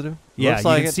you positive? Yeah, Looks you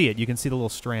like can it. see it. You can see the little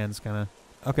strands kind of.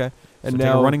 Okay. And And take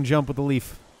now a running jump with the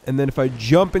leaf, And then if I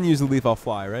jump and use the leaf, I'll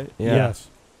fly, right? Yeah. Yes.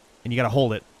 and you gotta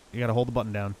hold it. You gotta hold the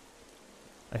button down.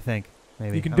 I think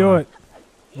maybe You can I do don't know. it.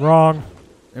 Wrong.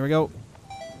 There we go.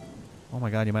 Oh my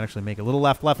God, you might actually make it. A little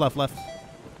left, left, left, left.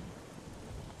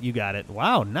 You got it.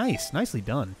 Wow, nice, nicely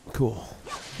done. Cool.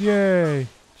 Yay.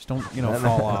 Just don't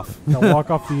fall off. Now walk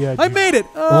off the edge. I made it.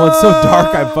 Well, it's so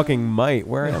dark, I fucking might.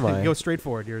 Where am I? Go straight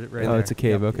forward. You're right Oh, there. it's a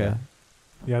cave. Yep. Okay.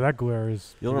 Yeah, that glare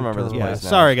is. You'll remember this Yeah. place now.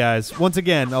 Sorry, guys. Once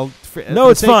again, No, for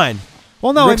it's sake- fine.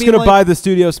 Well, no, Rick's I mean, gonna like, buy the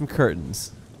studio some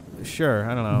curtains. Sure,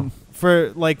 I don't know.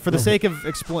 For the sake of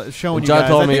showing you John guys,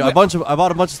 told I me think I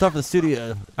bought a bunch of stuff for the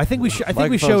studio. I think we I think we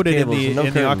Microphones, showed it in cables, the and no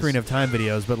in the curtains. Ocarina of Time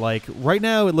videos, but like right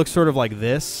now it looks sort of like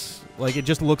this. Like it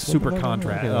just looks super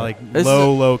contrast, like This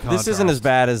low contrast. This isn't as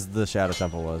bad as the Shadow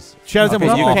Temple was. Shadow Okay,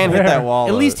 Temple's You awful. can't hit that wall.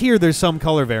 At of least it. here there's some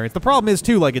color variance. The problem is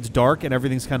too, like it's dark and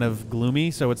everything's kind of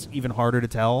gloomy, so it's even harder to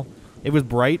tell. If it was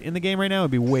bright in the game right now, it'd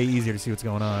be way easier to see what's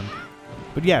going on.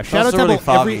 But yeah, Shadow also really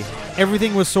Temple, foggy.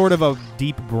 everything was sort of a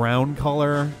deep brown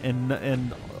color,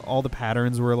 and all the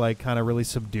patterns were like kind of really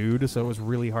subdued, so it was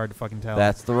really hard to fucking tell.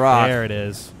 That's the rock. There it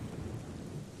is.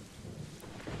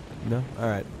 No. All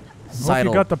right. Hope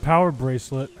Sidle. you got the power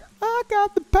bracelet. I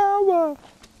got the power.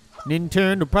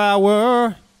 Nintendo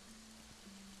Power.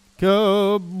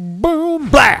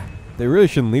 Kaboom! Blah! They really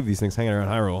shouldn't leave these things hanging around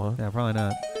Hyrule, huh? Yeah, probably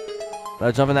not.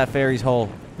 Gotta jump in that fairy's hole.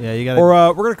 Yeah, you gotta.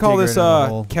 Or we're gonna call dig this right into the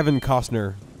hole. Kevin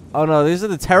Costner. Oh no, these are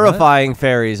the terrifying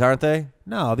fairies, aren't they?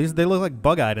 No, they look like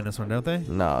bug-eyed in this one, don't they?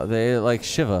 No, they like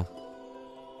Shiva.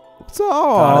 What's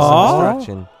Goddess up? of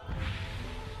destruction.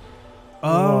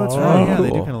 Oh, that's Oh, right. Yeah, they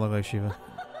do cool. kind of look like Shiva.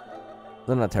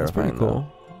 They're not That's terrifying. pretty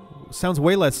cool. Sounds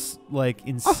way less like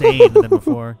insane than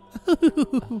before.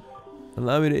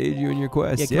 Allow me to aid you in your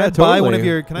quest. Yeah, can yeah, I totally. buy one of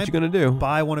your? Can what I you gonna do?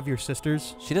 buy one of your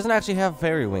sisters? She doesn't actually have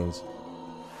fairy wings.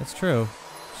 That's true.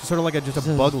 She's sort of like just a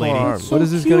Just bug four lady. arms. So what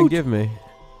is this gonna cute. give me?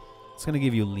 It's gonna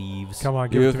give you leaves. Come on,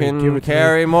 give You it to me. Give can it to me.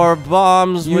 carry more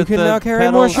bombs You with can the now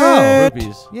carry more petals. shit.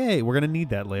 Rupees. Yay, we're gonna need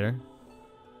that later.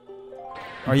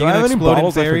 Are Do you I gonna have any explode in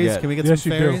bottles? I fairies? forget. Can we get Yes,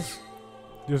 some you do. fairies?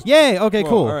 Just Yay! Okay, Whoa,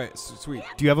 cool. All right, sweet.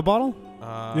 Do you have a bottle?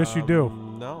 Yes, you do.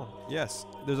 No. Yes,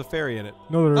 there's a fairy in it.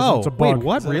 no, there isn't. Oh, It's a bug. wait,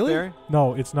 what? Is that a Really? fairy?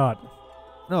 No, it's not.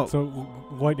 No. It's a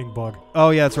lightning bug. Oh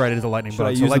yeah, that's right. It is a lightning Should bug.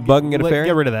 I So, use the like, bug and get a fairy?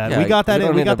 Get rid of that. Yeah, we got that. we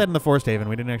don't We need got a- that in the Forest Haven.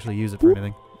 We didn't actually use it for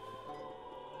anything.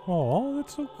 Oh,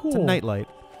 that's so cool. It's a nightlight.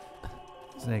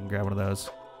 So I can grab one of those.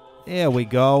 There we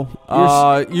go.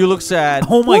 You look sad.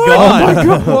 Oh my Oh god! my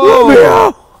god!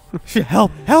 Whoa!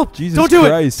 Help! Help! Jesus Don't do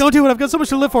Christ. it! Don't do it! I've got so much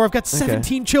to live for. I've got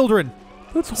 17 children.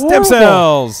 That's Stem horrible.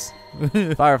 cells.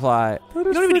 Firefly. That You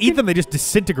is don't even freaking- eat them; they just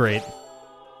disintegrate.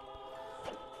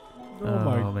 Oh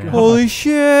my Oh, man. god. Holy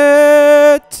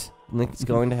shit! Link's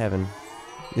going to heaven.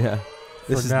 Yeah.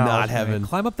 This For is now, not man. heaven.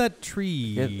 Climb up that tree.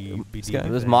 Yeah, BD guy-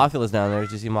 There's thing. Mothula's down there.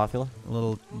 Did you see Mothula?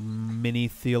 Little mini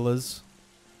thelas,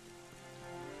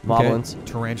 Moblins.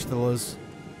 tarantulas.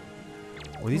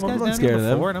 Were these I'm guys not down scared here of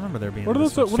them. before? I don't remember there being. What are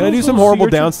this those- much what Can I do those some little horrible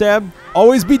sea urchins? down stab?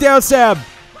 Always be down stab!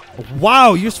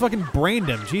 Wow, you just fucking brained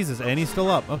him. Jesus, and he's still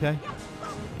up. Okay.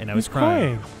 And now he's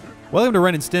crying. Welcome to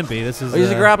Ren and Stimpy. This is. Oh,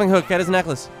 use a grappling hook. Get his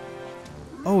necklace.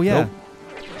 Oh yeah. Nope.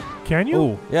 Can you?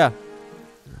 Oh. Yeah.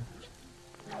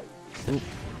 Use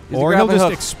a Or he'll grappling just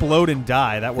hook. explode and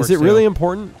die. That works. Is it too. really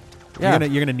important? Yeah.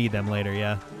 You're gonna need them later.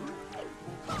 Yeah.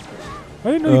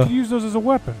 I didn't know you could use those as a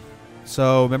weapon.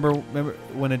 So remember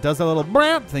when it does that little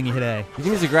bramp thing, you hit A. You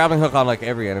can use a grappling hook on like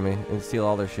every enemy and steal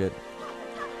all their shit.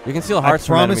 You can steal I hearts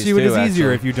from promise enemies you, it too, is easier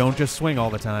actually. if you don't just swing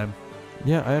all the time.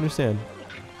 Yeah, I understand.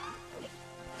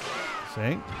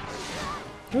 See?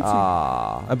 That's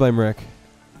Ah. I blame Rick.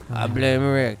 I blame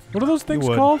Rick. what are those things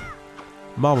would. called?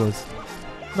 Moblas.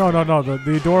 No.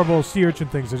 The adorable sea urchin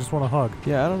things I just want to hug.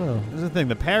 Yeah, I don't know. This is the thing.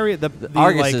 The parry, the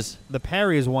Arguses. the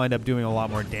parries wind up doing a lot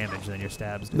more damage than your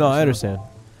stabs do. No, I so- understand.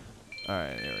 All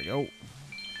right, there we go.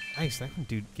 Nice. That one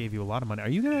dude gave you a lot of money. Are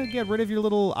you gonna get rid of your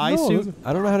little eye No, suit? this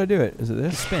I don't know how to do it. Is it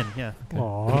this? Spin. Yeah.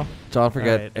 Aw. John,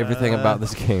 forget Alright, everything about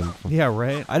this game. Yeah.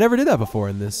 Right. I never did that before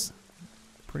in this.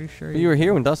 Pretty sure. But you were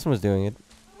here when Dustin was doing it.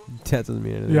 That doesn't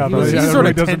mean anything. Yeah, He but was, yeah, he that sort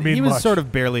really of doesn't mean he was much. sort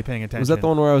of barely paying attention. Was that the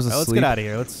one where I was All right, asleep? let's get out of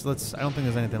here. Let's. I don't think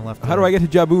there's anything left. How do I get to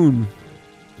Jaboon?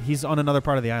 He's on another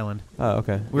part of the island. Oh,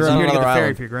 okay. We were on here to get the another ferry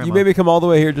island. for your grandma. You made me come all the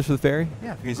way here just for the ferry?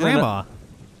 Yeah, He's in grandma.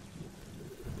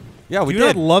 Yeah, we Do you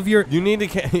did. not love your? You need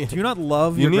to. Do you not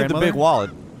love You your need the grandmother? big wallet.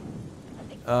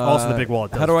 Also, the big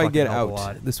wallet How does do I fucking get help a out?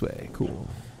 lot. This way. Cool.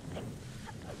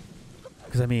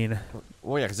 Because I mean,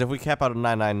 Well, yeah, because if we cap out at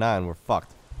 999, we're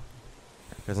fucked.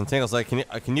 Because in Tingle's like,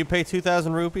 can you pay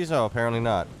 2,000 rupees? Oh, apparently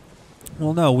not.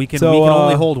 well, no, we can So,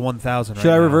 only hold 1,000.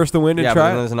 Should I reverse the wind and Yeah, but try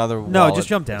then it? there's another No, wallet just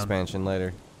jump down. expansion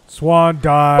later. Swan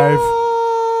dive.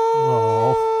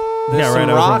 Oh. There's Yeah, right, some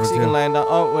I was rocks wondering you too. can land on.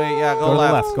 Oh, wait, yeah, Go to the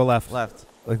left. left. Go left. Left.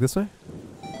 Like this way?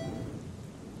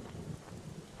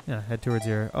 Yeah, head towards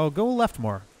your. Oh, go left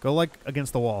more. Go like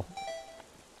against the wall.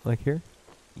 Like here?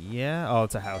 Yeah. Oh,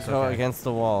 it's a house. Go Okay. against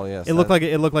the wall, yes. It looked like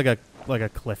a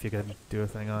cliff you could do a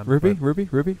thing on. Ruby? but- Ruby?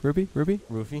 Ruby? Ruby? Ruby?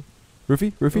 Roofy.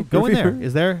 Roofy? Roofy? Go in Roofy? there. Roofy?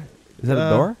 Is there? Is that a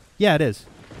door? Yeah, it is.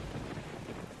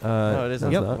 No, it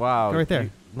isn't. Yep. not. Wow. Go right there.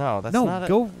 No, that's No, not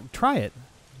go try it.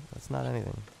 That's not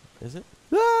anything. Is it?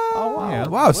 Oh, wow. Yeah.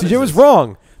 Wow, What CJ is was this?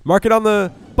 wrong. Mark it on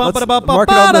the. Mark it on the.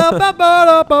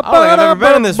 I don't think I've ever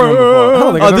been in this room before. I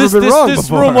don't think Oh, I've this ever been wrong this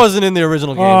before. room wasn't in the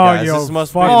original game, Oh, guys. yo, This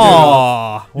must be. fuck a it. new-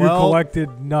 Aw. You Well,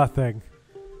 collected nothing.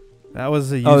 that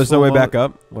was a useful Oh, there's no way back mo-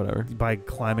 up? Whatever. by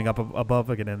climbing up above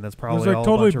again. That's probably There's like all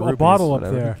totally a bunch of a rupees. bottle up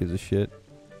Whatever. there. Who gives a shit?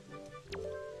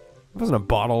 It wasn't a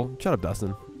bottle. Shut up,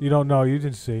 Dustin. You don't know. You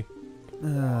didn't see.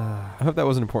 I hope that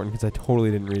wasn't important because I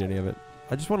totally didn't read any of it.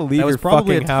 I just want to leave That was your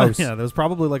probably fucking house. Yeah, there was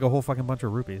probably like a whole fucking bunch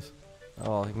of rupees.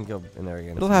 Oh, he can go in there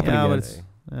again. It'll happen Yeah, again. but it's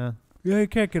yeah. Yeah, you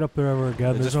can't get up there ever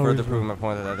again. It There's just no further reason. proving my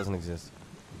point that doesn't exist.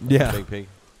 Yeah, Big pig.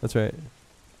 that's right.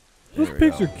 Those There we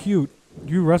pigs go. are cute.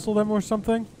 Do you wrestle them or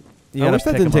something? You I gotta wish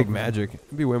that pick didn't 'em take up. magic.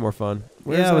 It'd be way more fun.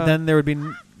 Yeah, but then there would be.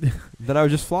 then I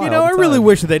would just fly. You know, all I the really time.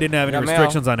 wish that they didn't have any Got mail.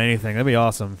 restrictions on anything. That'd be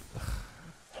awesome.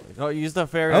 Oh, use the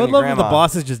fairy. I on would your love if the grandma.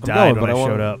 bosses just I'm died going, when but I I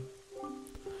showed wanna- up.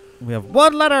 We have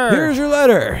one letter. Here's your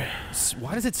letter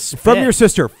Why does it spit? from your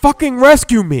sister. Fucking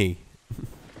rescue me.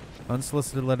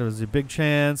 Unsolicited letter is a big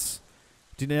chance.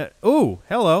 Ooh,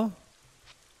 hello.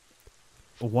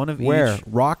 One of Where? each.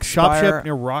 Rock Shop Spire ship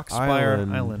near Rockspire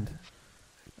Island. Island.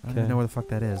 I don't Okay. even know where the fuck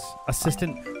that is.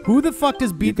 Assistant. Who the fuck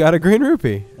does You Beetle? got a green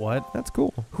rupee. What? That's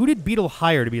cool. Who did Beetle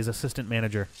hire to be his assistant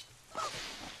manager?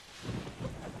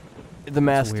 The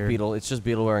masked weird. beetle. It's just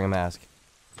beetle wearing a mask.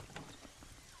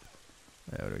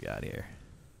 What do we got here?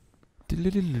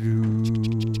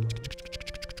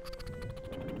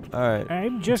 All right.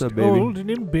 I'm just up, baby? old and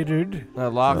embittered.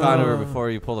 Lock onto her before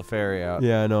you pull the fairy out.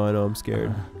 Yeah, I know. I'm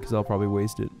scared because I'll probably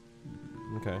waste it.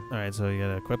 Okay. All right, so you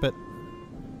gotta equip it.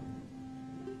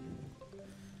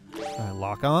 All right,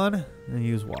 lock on and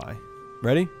use Y.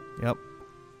 Ready? Yep.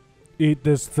 Eat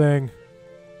this thing.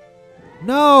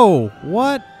 No.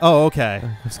 What? Oh, okay.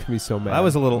 I was gonna be so mad. That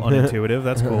was a little unintuitive.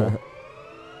 That's cool.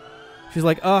 She's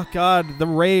like, oh God, the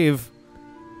rave.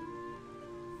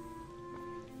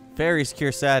 Fairies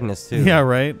cure sadness too. Yeah,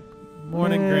 right.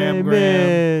 Morning, Graham.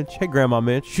 Mitch. Hey, Grandma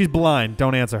Mitch. She's blind.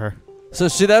 Don't answer her. So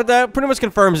that pretty much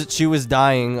confirms that she was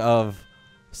dying of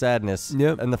sadness.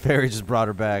 Yep. And the fairy just brought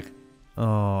her back.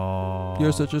 Oh.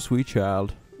 You're such a sweet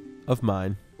child of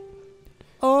mine.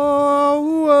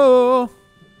 Oh.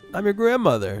 I'm your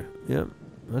grandmother. Yep,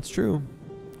 that's true.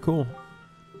 Cool.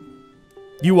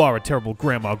 You are a terrible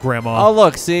grandma. Oh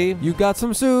look, see? You got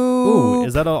some soup. Ooh,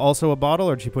 is that also a bottle,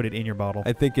 or did she put it in your bottle?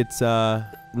 I think it's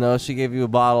No, she gave you a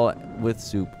bottle with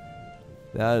soup.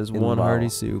 that is In the one bottle. hearty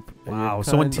soup. And Wow, you're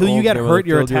so kind until you old get grandmother hurt,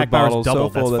 your filled attack bar is bottle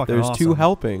doubled. so full That's that fucking there's 2 awesome.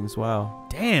 helpings. Wow.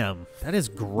 Damn, that is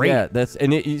great. Yeah,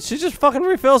 she just fucking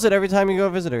refills it every time you go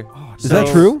visit her. Oh, Is that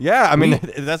true? Yeah, I mean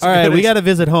that's all right, good we ex- got to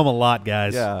visit home a lot,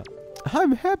 guys. Yeah.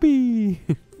 I'm happy.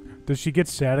 Does she get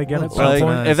sad again at Well, some Like,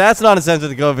 point? nice. if that's not incentive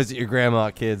to go visit your grandma,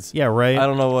 kids, Yeah, right. I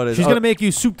don't know what is. She's gonna make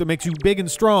you soup that makes you big and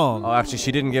strong. Oh, actually,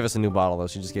 she didn't give us a new bottle though.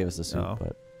 She just gave us the soup. Oh.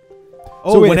 But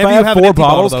Oh, So wait, if whenever I you have have an 4 empty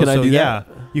bottles, bottle, can I though, do so that?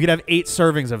 Yeah, you can have 8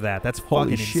 servings of that. That's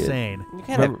Holy fucking shit. insane. you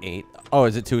can't Remember- have 8. Oh,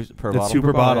 is it 2 per That's bottle?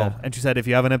 super bottle. yeah. And she said, if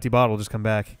you have an empty bottle, just come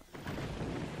back.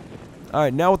 All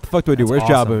right, now what the fuck do I do? That's Where's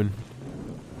awesome.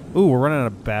 Jaboon? Ooh, we're running out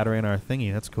of battery in our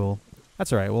thingy. That's cool.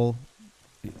 That's all right. Well,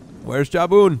 Where's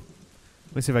Jaboon?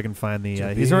 let me see if I can find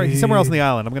the. He's somewhere else on the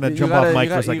island. I'm gonna You jump gotta- off mic you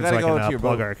for a gotta- second you so I gotta go can to your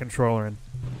plug boat. our controller in.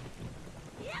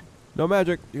 No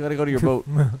magic. You gotta go to your boat.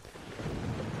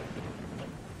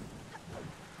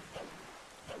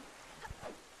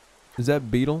 Is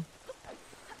that Beetle?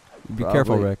 Be Probably.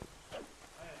 careful, Rick.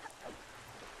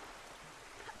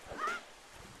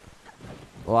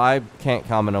 Well, I can't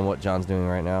comment on what John's doing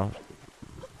right now.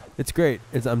 It's great.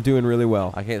 I'm doing really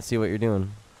well. I can't see what you're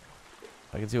doing.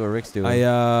 I can see what Rick's doing.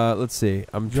 Let's see.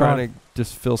 I'm John. trying to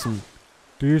just fill some.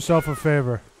 Do yourself a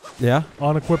favor. Yeah.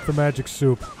 Unequip the magic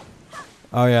soup.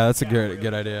 Oh yeah, that's a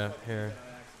good idea. Here.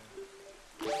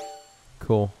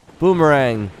 Cool.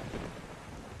 Boomerang.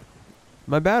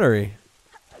 My battery.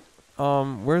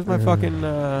 Where's my fucking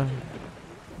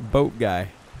boat guy?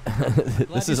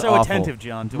 This is so awful. attentive,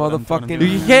 John. To what I'm Motherfucking-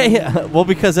 doing. You can't. Yeah, well,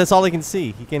 because that's all he can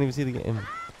see. He can't even see the game.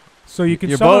 So you can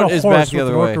Your summon boat a is horse back the with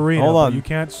other the way. ocarina, Hold but on. you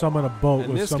can't summon a boat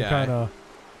And with this some guy. kind of...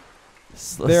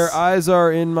 Their eyes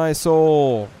are in my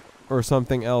soul, or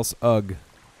something else. Ugh.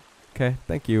 Okay.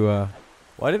 Thank you.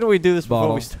 Why didn't we do this before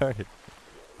Bottle. we started?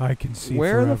 I can see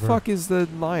Where forever. the fuck is the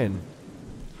lion?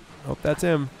 Oh, that's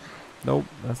him. Nope,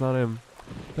 that's not him.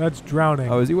 That's drowning.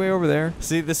 Oh, is he way over there?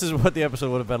 See, this is what the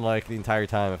episode would have been like the entire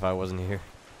time if I wasn't here.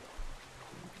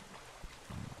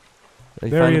 Did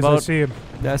you there find he the is. I boat? see him.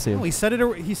 That's him. No, he said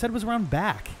it. He said it was around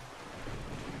back.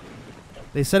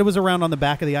 They said it was around on the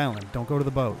back of the island. Don't go to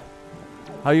the boat.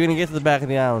 How are you gonna get to the back of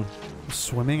the island?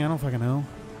 Swimming? I don't fucking know.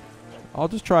 I'll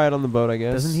just try it on the boat, I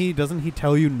guess. Doesn't he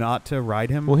tell you not to ride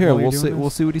him? Well, here while you're we'll doing see. this? We'll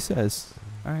see what he says.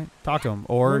 All right, talk to him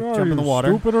or What are jump in the you, water.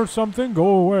 Stupid or something? Go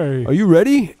away. Are you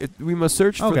ready? We must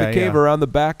search for the Okay, cave yeah. around the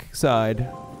back side.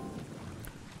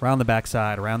 Round the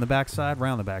backside, around the backside,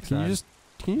 round the backside.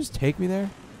 Can you just take me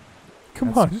there?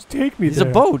 Come on, just take me He's there.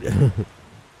 a boat.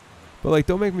 But like,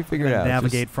 don't make me figure it out.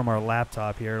 navigate from our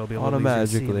laptop here. It'll be a little easier to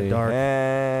see in the Automagically. dark.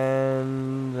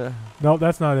 And No,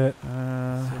 that's not it.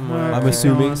 Somewhere. I'm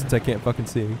assuming since I can't fucking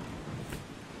see.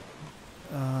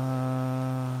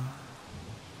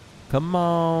 Come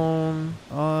on.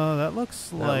 That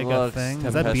looks like looks a thing.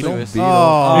 Is that Beetle? tempestuous. Beetle.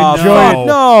 Oh, Enjoy no. it.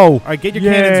 No. All right, get your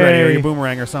cannons ready or Yay. your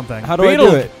boomerang or something. How do I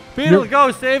Beetle. do it? Beetle,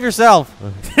 go save yourself.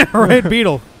 All right,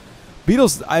 Beetle.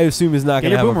 Beetle's, I assume, is not Get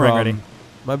gonna your have a boomerang problem. ready.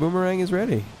 My boomerang is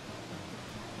ready.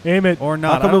 Aim it. Or How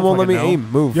not. I come it don't won't let me fucking know.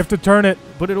 aim? Move. You have to turn it.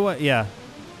 Put it away. Yeah.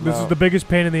 This is the biggest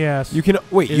pain in the ass. You can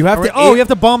wait. You have to. Oh, you have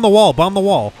to bomb the wall. Bomb the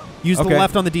wall. Use the Okay.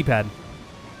 left on the D-pad.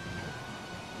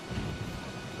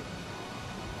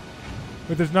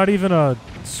 But there's not even a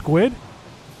squid?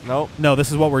 Nope. No,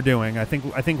 this is what we're doing. I think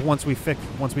once we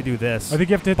do this. I think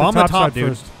you have to hit Bomb the the top, top, side dude.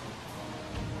 first.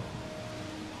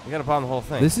 You gotta bomb the whole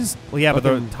thing. This is. Well, yeah, but the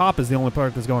fucking- top is the only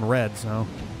part that's going red. So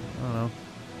I don't know.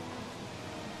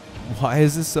 Why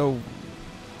is this so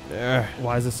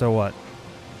Why is this so what?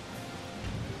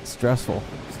 stressful?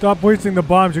 Stop wasting the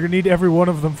bombs. You're going to need every one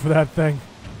of them for that thing.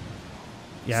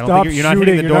 Yeah, I don't Stop think you're not shooting.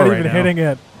 hitting the You're door not right even now. hitting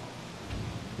it.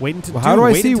 Wait until. Well, how do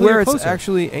I wait see until where you're it's closer.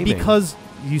 actually aiming? Because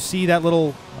you see that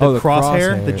little Oh, the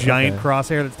crosshair, the crosshair, giant okay.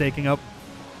 crosshair that's taking up.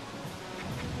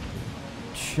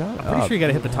 Shut I'm up. pretty sure you got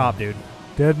to hit the top, dude.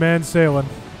 Dead man sailing.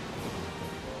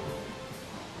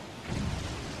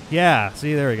 Yeah.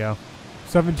 See, there we go.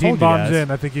 17 Told you bombs guys.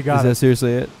 in. I think you Is got that it.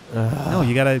 seriously it? No,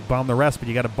 you got to bomb the rest, but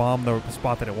you got to bomb the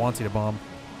spot that it wants you to bomb.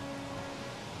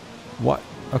 What?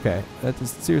 Okay. That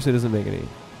just seriously doesn't make any.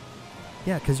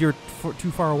 Yeah, because you're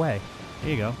too far away.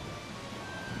 There you go.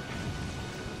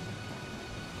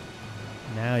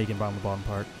 Now you can bomb the bottom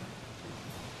part.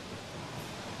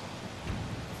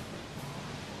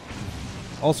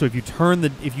 Also,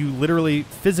 if you literally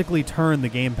physically turn the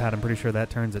gamepad, I'm pretty sure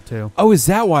that turns it too. Oh, is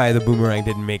that why the boomerang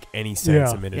didn't make any sense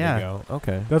Yeah. a minute Yeah. ago?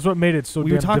 Okay. That's what made it so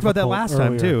We damn talked about that difficult last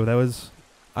time earlier. too. That was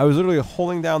I was literally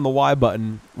holding down the Y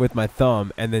button with my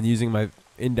thumb and then using my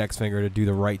index finger to do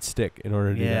the right stick in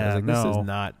order to do that. I Yeah, was like, this no. does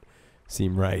not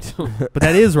seem right. But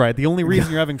that is right. The only reason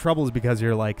you're having trouble is because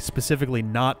you're like specifically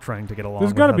not trying to get along.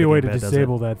 There's with got to how be the a way to gamepad does it.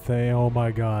 disable that thing. Oh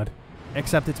my god.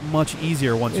 Except it's much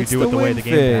easier once you It's do it the the way the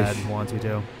windfish. gamepad wants you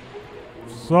to.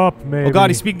 Sup, maybe. Oh god,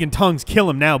 he's speaking in tongues. Kill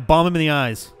him now. Bomb him in the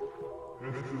eyes.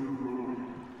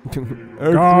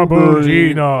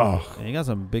 Gabugina. Yeah, you got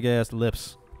some big ass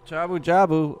lips. Jabu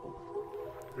Jabu.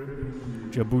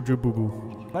 Jabu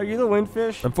jabu. Are you the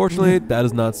windfish? Unfortunately, that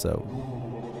is not so.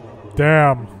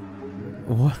 Damn.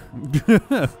 What?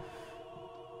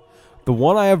 The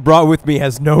one I have brought with me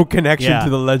has no connection Yeah. to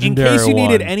the In legendary case you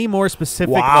needed one. any more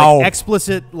specific, Wow. like,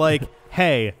 explicit, like,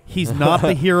 hey, he's not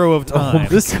the hero of time.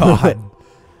 This God.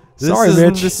 Sorry, is,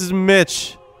 Mitch. This is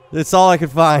Mitch. That's all I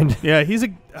could find. Yeah, he's a.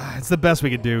 It's the best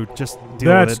we could do. Just deal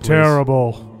That's with it. Please.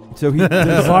 terrible. So he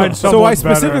Find So someone I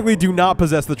better. specifically do not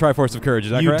possess the Triforce of Courage.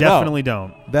 Is that You correct? definitely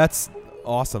don't. That's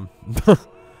awesome.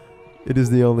 It is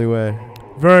the only way.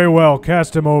 Very well.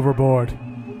 Cast him overboard.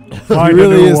 He Find a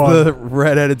really new is one. the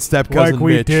red-headed step cousin Like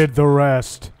we Mitch. did the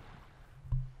rest.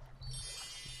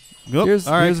 Yep. Here's,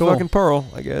 all right, here's cool. a fucking pearl,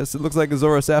 I guess. It looks like a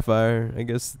Zora Sapphire. I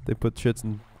guess they put shits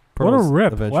in What pearls a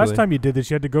rip. eventually. Last time you did this,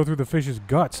 you had to go through the fish's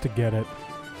guts to get it.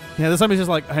 Yeah, this time he's just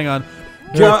like, hang on.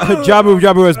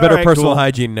 Jabu has better Alright, personal cool.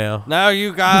 hygiene now. Now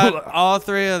you got all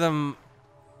three of them.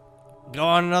 Go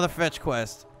on another fetch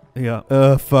quest. Yeah.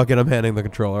 Fuck it. I'm handing the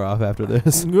controller off after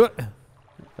this.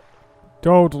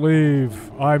 Don't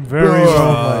leave. I'm very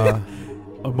lonely.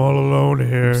 I'm all alone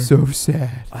here. So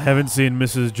sad. I haven't seen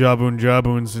Mrs. Jaboon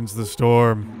Jaboon since the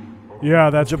storm.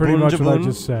 Yeah, that's pretty Jaboon, much what I Jaboon?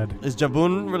 just said. Is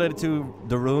Jaboon related to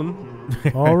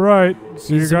Darun? All right.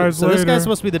 See you guys so later. this guy's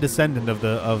supposed to be the descendant of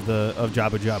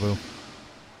Jabu Jabu.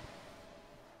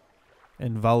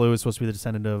 And Valu is supposed to be the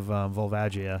descendant of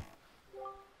Volvagia.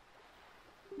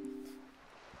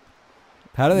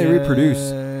 How do they reproduce?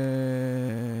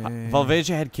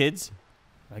 Volvagia had kids?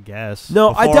 I guess. No,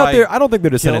 I Before doubt I they're. I don't think they're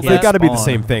descendants. killed They've got to be the Spawn.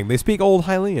 same thing. They speak Old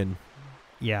Hylian.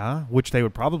 Yeah, which they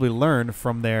would probably learn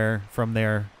from their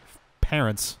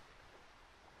parents.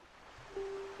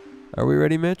 Are we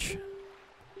ready, Mitch?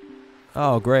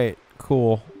 Oh, great,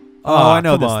 cool. Oh, I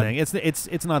know come this on. thing.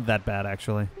 It's not that bad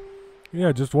actually.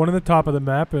 Yeah, just one on the top of the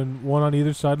map and one on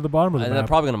either side of the bottom of the They're map.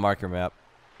 probably going to mark your map.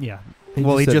 Yeah. He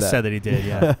Well, he just that. said that he did.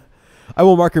 Yeah. I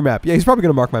will mark your map. Yeah, he's probably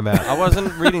gonna mark my map. I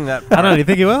wasn't reading that. I don't know. Do you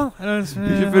think he will? I don't,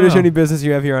 You should finish any business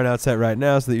you have here on Outset right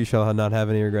now, so that you shall not have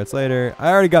any regrets later. I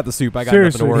already got the soup. I got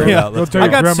Seriously, nothing to worry yeah. about. Go Let's tell go. I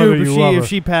your got grandmother soup. you love her. If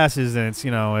she passes, then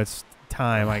it's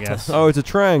time. I guess. Oh, it's a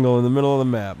triangle in the middle of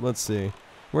the map. Let's see.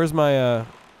 Where's my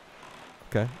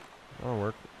Okay, that'll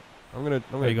work. I'm gonna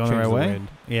Are you going change the right way? wind.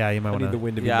 Yeah, you might I want need the to.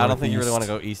 wind to be Yeah, I don't think you really want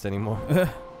northeast. to go east anymore.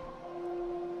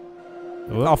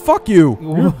 Oh, fuck you!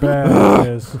 You're bad.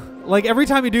 It is. Like every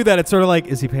time you do that, it's sort of like,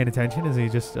 is he paying attention? Is he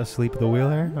just asleep at the wheel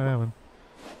here? What happened?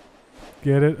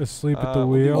 Get it? Asleep at the we'll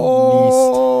do- wheel.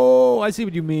 Oh, I see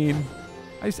what you mean.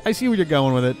 I see where you're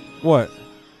going with it. What?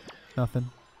 Nothing.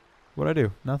 What'd I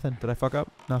do? Nothing. Did I fuck up?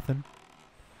 Nothing.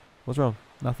 What's wrong?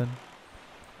 Nothing.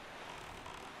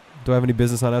 Do I have any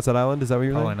business on Outside Island? Is that what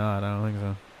you're Probably saying? not. I don't think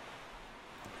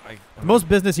so. The most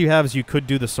business you have is you could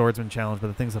do the swordsman challenge, but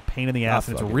the thing's a pain in the ass,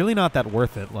 and it's fuck it. really not that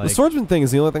worth it. Like The swordsman thing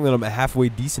is the only thing that I'm halfway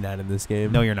decent at in this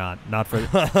game. no, you're not. Not for.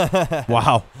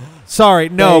 Wow. Sorry,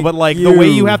 no, Thank but like the way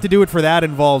you you. have to do it for that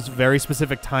involves very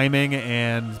specific timing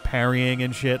and parrying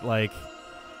and shit. Like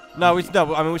No, we should at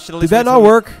least. Did that not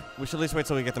work? We should at least wait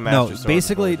till we get the no, master sword.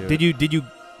 basically, before we did you?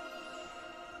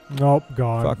 Nope,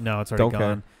 gone. Fuck. No, it's already Don't gone.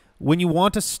 care. When you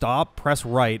want to stop, press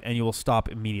right, and you will stop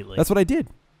immediately. That's what I did.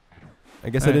 I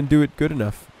guess I Alright. didn't do it good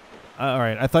enough. All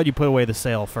right. I thought you put away the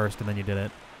sail first, and then you did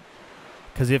it.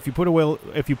 Because if you put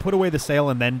away the sail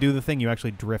and then do the thing, you actually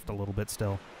drift a little bit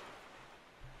still.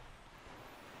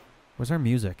 Where's our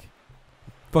music?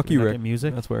 Fuck Did we you, not Rick. get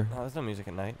music? That's where. No, there's no music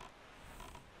at night.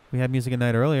 We had music at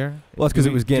night earlier. Well, that's 'cause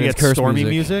it was Did you Ganon's get curse stormy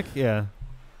music. Yeah.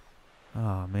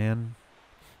 Oh man.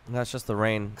 And that's just the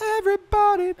rain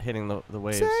Everybody hitting the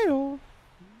waves. sail.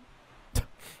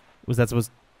 Was that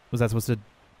supposed to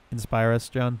inspire us,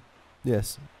 John?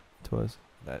 Yes, it was.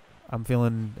 I'm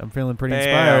feeling pretty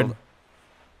Bam. inspired.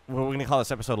 We're gonna call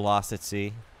this episode "Lost at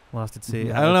Sea." Lost at sea.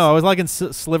 Yeah, I don't know. I was liking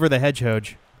Sliver the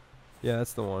Hedgehoge. Yeah,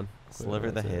 that's the one.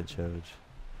 Sliver the That's it. Hedgehoge.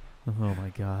 Oh my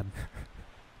god.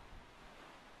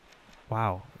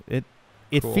 Wow. It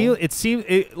Cool. seems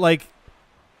like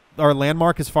our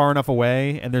landmark is far enough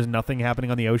away and there's nothing happening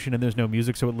on the ocean and there's no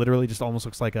music, so it literally just almost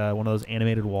looks like one of those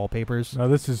animated wallpapers. Now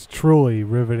this is truly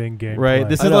riveting gameplay. Right,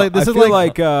 this I is know, like I feel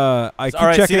like I keep All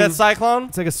right, checking. see that cyclone?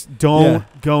 it's like don't Yeah.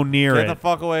 go near Get it. the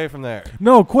fuck away from there.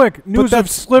 No, quick news of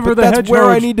Sliver but the that's Hedgehog. where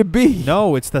I need to be.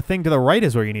 No, it's the thing to the right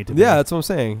is where you need to be. Yeah, that's what I'm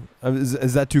saying.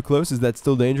 Is that too close? Is that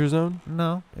still danger zone?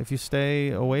 No, if you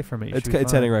stay away from it, you It's should be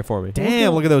it's fine. heading right for me.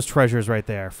 Damn, look at those treasures right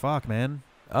there. Fuck, man.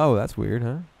 Oh, that's weird,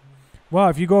 huh? Wow,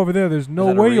 if you go over there, there's no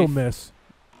that a way you'll reef? miss.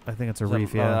 I think it's a Is that- reef,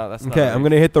 oh, yeah. no, that's not Okay, a I'm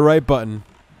reef. gonna hit the right button.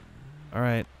 All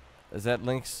right. Is that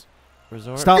Link's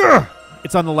Resort? Stop.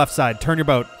 It's on the left side. Turn your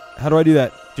boat. How do I do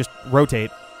that? Just rotate.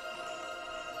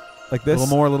 Like A this?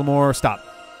 little more. Stop.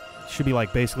 Should be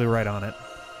like basically right on it.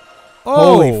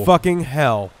 Holy Oh. fucking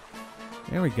hell!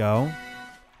 There we go.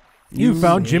 You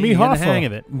found Jimmy had the Hoffa. hang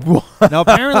of it. Now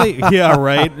apparently, yeah,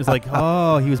 right. It's like,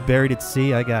 oh, he was buried at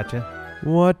sea. I gotcha.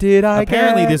 What did I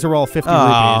Apparently, get? these are all 50 Oh,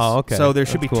 rupees. okay. So there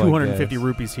should That's be cool, I 250 guess.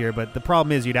 rupees here. But the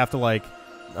problem is, you'd have to like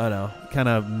I know. kind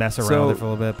of mess around So with it for a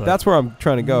little bit. But That's where I'm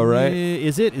trying to go, right?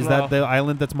 Is it? Is No. that the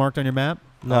island that's marked on your map?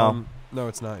 No. No,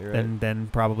 it's not. You're right. Then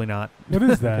probably not. What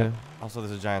is that? Okay. Also,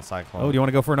 there's a giant cyclone. Oh, do you want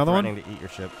to go for another one? threatening to eat your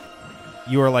ship.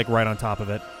 You are like right on top of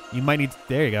it. You might need.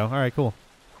 There you go. All right, cool.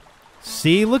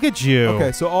 See, look at you.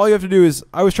 Okay, so all you have to do is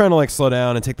I was trying to like slow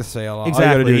down and take the sail off. All you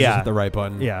Exactly, gotta do is yeah. just hit the right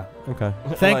button. Yeah. Okay.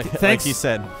 Thanks. Like he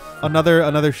said.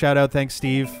 Another shout out. Thanks,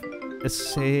 Steve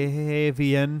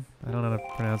Savian. I don't know how to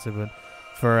pronounce it, but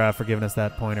for giving us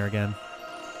that pointer again.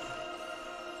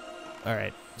 All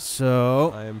right.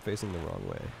 So, I am facing the wrong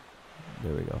way.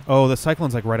 There we go. oh, the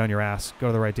cyclone's like right on your ass. Go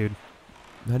to the right, dude.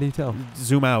 How do you tell?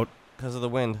 Zoom out, Because of the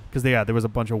wind. because there was a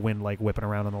bunch of wind like whipping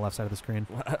around on the left side of the screen.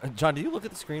 John, do you look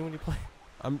at the screen when you play?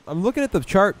 I'm looking at the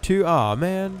chart too. Oh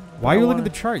man. Why are you looking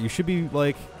at the chart? You should be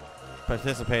like,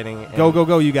 Participating. In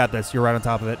go. You got this. You're right on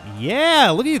top of it. Yeah.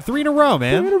 Look at you, 3 in a row,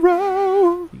 man. in a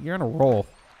row? You're on a roll.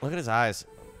 Look at his eyes.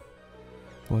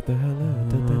 What the hell? All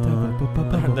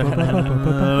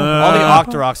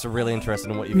the Octoroks are really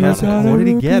interested in what you Yes, found. What did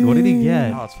he get? What did he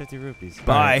get? Oh, it's 50 rupees.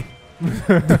 Bye.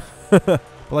 But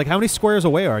like, how many squares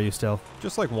away are you still?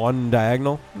 Just like one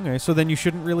diagonal. Okay, so then you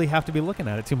shouldn't really have to be looking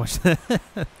at it too much.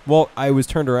 Well, I was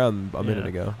turned around a minute Yeah.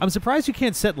 ago. I'm surprised you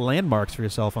can't set landmarks for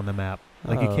yourself on the map.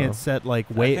 Like you Oh. can't set like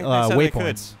I think they said they could.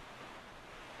 waypoints.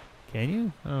 Can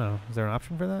you? I don't know. Is there an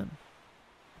option for that?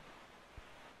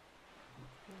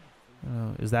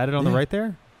 Is that it on the Yeah. right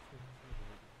there?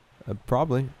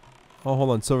 Probably. Oh,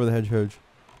 hold on. Silver the Hedgehog.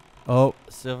 Oh,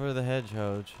 Silver the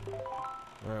Hedgehog.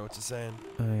 All right, what's it saying?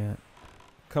 oh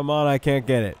Come on, I can't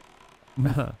get it.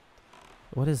 yeah.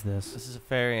 What is this? This is a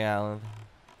fairy island.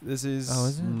 This is, Oh,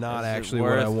 is it? not Is it actually what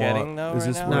worth I want. getting, though, is right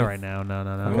this now? worth? Not right now. No.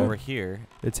 I'm Okay. over here.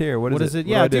 It's here. What is it? What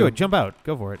Yeah, do I do it. Jump out.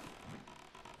 Go for it.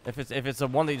 If it's a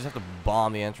one that you just have to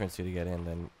bomb the entrance to get in,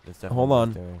 then it's definitely Hold worth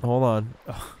on. doing. Hold on.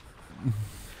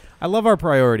 I love our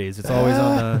priorities. It's always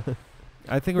on the.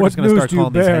 I think we're What just gonna news start do you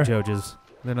calling these bear? hedgehoges.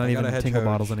 They're not I got even a tingle hedgehog.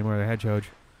 bottles anymore. They're hedgehoge.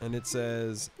 And it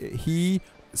says he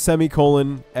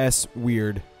semicolon S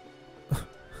weird.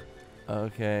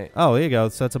 Okay. Oh, there you go.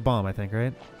 So that's a bomb, I think,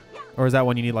 right? Or is that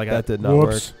one you need like That a did not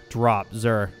Whoops. drop?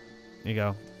 There you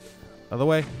go. Other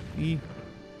way. E.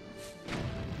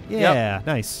 Yeah,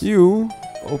 nice. work. You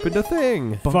opened a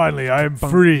thing. Finally, I am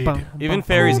Bum, freed. bum, Even bum,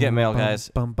 fairies bum, get mail, bum, guys.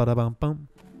 Bum, bada, bum, bum.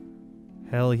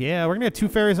 Hell yeah, we're gonna get 2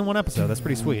 fairies in one episode. That's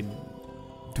pretty sweet.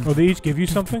 Oh, they each give you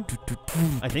something?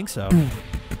 I think so.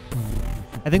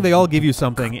 I think they all give you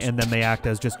something, and then they act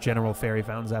as just general fairy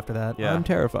fountains after that. Yeah. I'm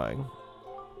terrifying.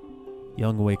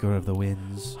 Young waker of the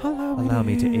winds, allow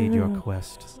me to aid your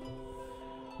quest.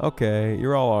 Okay,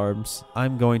 you're all arms.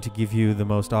 I'm going to give you the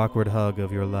most awkward hug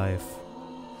of your life.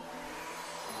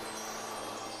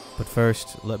 But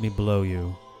first, let me blow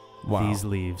you. Wow. These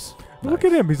leaves. Look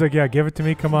at him. He's like, yeah, give it to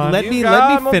me. Come on. Let You me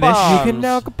got my finish. bombs. You can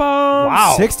now bomb.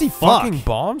 Wow. 60 Fuck. fucking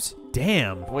bombs?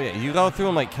 Damn. Wait, you go through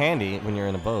them like candy when you're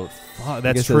in a boat. Oh, guess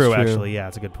that's that's true, true. actually. Yeah,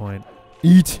 that's a good point.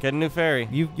 Eat. Get a new fairy.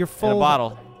 You're full. In a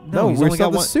bottle. No, he's we're only still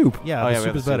got the one. soup. Yeah, Oh, the yeah, we soup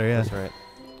have is the better. Yeah. That's right.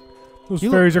 Those You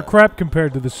fairies are crap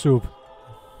compared to the soup.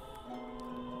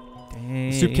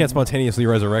 Dang. Soup can't spontaneously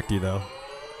resurrect you, though.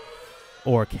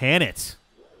 Or can it?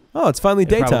 Oh, it's finally It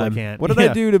probably daytime. can't. What did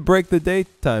Yeah. I do to break the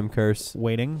daytime curse?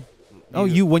 Waiting. Oh,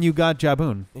 when you got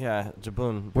Jaboon. Yeah,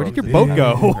 Jaboon. Where did broke your the boat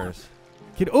go? daytime curse.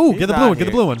 Get the He's blue not one. Get the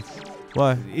here. blue one.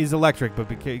 Why? He's electric, but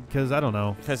because I don't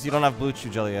know. Because you don't have blue chew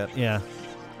jelly yet. Yeah.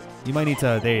 You might need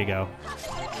to. There you go.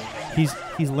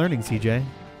 He's learning, CJ.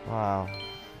 Wow.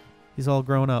 He's all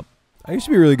grown up. I used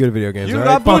to be really good at video games. You all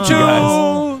got right? blue Fuck you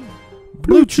guys. chew.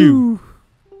 Blue Chew.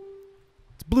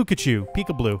 It's Blue Kachu.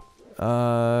 Peekaboo.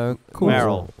 Cool.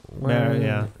 Meryl.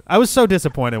 Yeah. I was so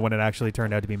disappointed when it actually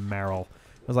turned out to be Meryl.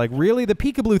 I was like, really? The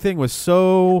Peekaboo thing was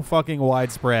so fucking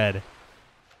widespread.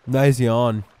 Nice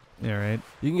yawn. Yeah, right.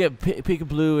 You can get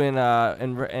Peekaboo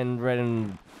in red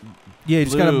and Yeah, you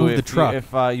just gotta blue move the if truck.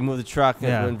 If you move the truck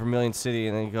Yeah. in Vermilion City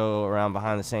and then you go around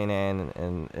behind the St. Anne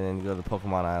and then you go to the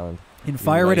Pokemon Island. In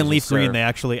Fire Red and Lasers Leaf Green, serve. they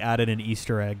actually added an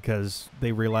Easter egg because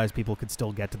they realized people could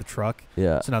still get to the truck.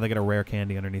 Yeah. So now they get a rare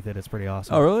candy underneath it. It's pretty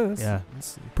awesome. Oh, really? That's, Yeah.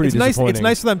 That's pretty It's nice. disappointing. It's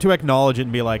nice for them to acknowledge it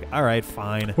and be like, "All right,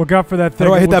 fine. Look out for that How thing.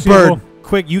 do I It hit looks that bird? evil.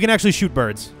 Quick, you can actually shoot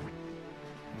birds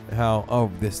How?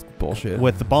 Oh, this bullshit.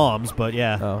 with the bombs, but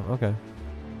yeah." Oh, okay.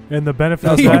 And the benefit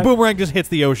That's of Your that, boomerang just hits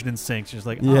the ocean and sinks. You're just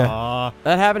like, Yeah. "Aw."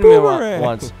 That happened to me Boomerang.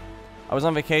 once. I was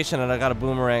on vacation and I got a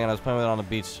boomerang and I was playing with it on the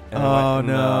beach. And Oh, it went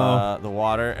in no. the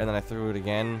water and then I threw it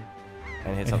again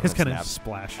and hit something. It's and gonna snapped.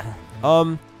 splash.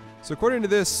 So according to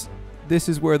this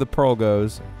is where the pearl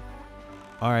goes.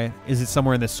 All right. Is it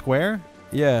somewhere in this square?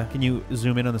 Yeah, Can you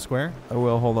zoom in on the square? I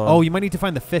will. Hold on. Oh, you might need to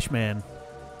find the fish man.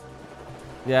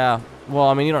 Yeah. Well,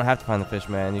 I mean, you don't have to find the fish,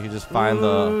 man. You can just find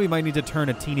Ooh, you might need to turn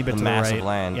a teeny bit the to massive the right.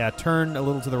 land. Yeah, turn a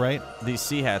little to the right. These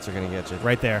sea hats are gonna get you.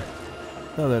 Right there.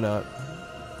 No, they're not.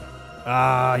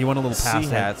 Ah, you went a little The past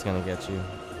sea it. hat's gonna get you.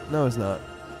 No, it's not.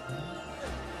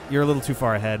 You're a little too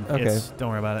far ahead. Okay. Don't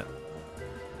worry about it.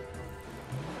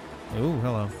 Ooh,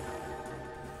 hello.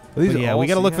 Are these But yeah, all we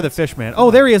gotta sea look for the hats? fish man.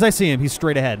 Oh, there he is. I see him. He's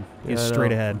straight ahead. He's Yeah, I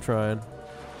straight know. ahead. I'm trying.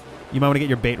 You might want to get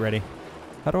your bait ready.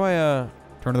 How do I?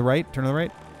 Turn to the right. Turn to the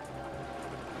right.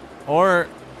 Or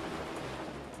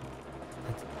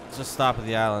just stop at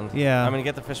the island. Yeah. I'm gonna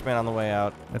get the fish man on the way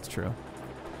out. That's true.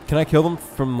 Can I kill them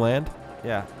from land?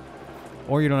 Yeah.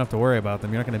 Or you don't have to worry about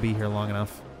them. You're not going to be here long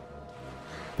enough.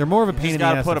 They're more of a You pain just in the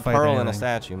gotta ass put to a fight pearl than in a anything.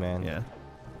 statue, man. Yeah.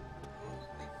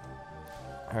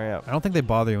 Hurry up. I don't think they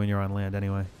bother you when you're on land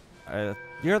anyway.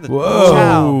 You're the Whoa.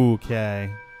 Chow.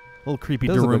 Okay. Little creepy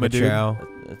Does look Daruma like a dude. chow.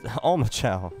 Alma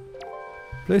Chow.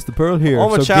 Place the pearl here,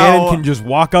 Oh, so Chow. Ganon can just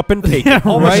walk up and take it.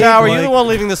 Alma Right? Chow, are you Like- the one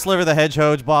leaving the Sliver the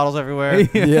Hedgehoge bottles everywhere?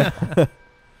 Yeah.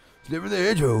 Sliver the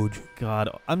Hedgehoge. God,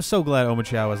 I'm so glad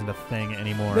Omochao wasn't a thing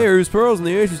anymore. There's pearls in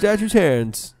the ancient statue's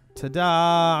hands.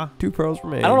 Ta-da! 2 pearls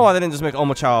remain. I don't know why they didn't just make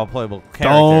Alma Chow a playable character.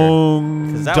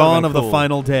 Dong. 'Cause that Dawn would've of been the cool.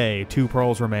 final day. 2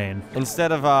 pearls remain.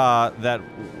 Instead of that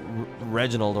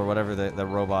Reginald or whatever the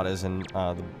robot is in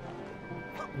the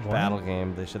What? battle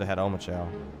game, they should have had Alma Chow.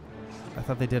 I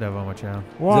thought they did have Omochao.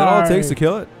 Is that all it takes to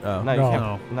kill it? Oh. No, you No.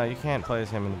 can't. No, you can't play as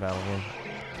him in the battle game.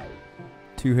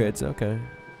 2 hits, okay.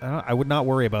 I would not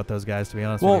worry about those guys, to be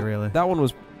honest Well, with you, really. that one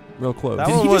was real close. That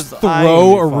Did one he was just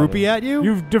throw a funny. rupee at you?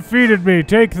 You've defeated me.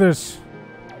 Take this.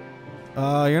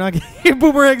 You're not getting... Your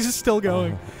boomerang's is still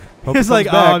going. Hope It's it like,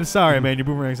 comes oh, back. I'm sorry, man. Your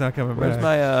boomerang's not coming Where's back.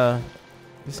 my,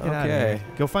 Just get out of okay. here.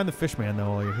 Go find the fish man,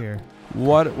 though, while you're here.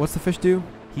 what's the fish do?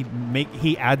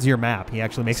 He adds your map. He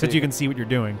actually makes it so See. you can see what you're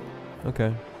doing.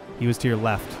 Okay, He was to your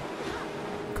left.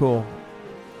 cool.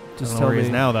 Just Just I don't know tell where he me.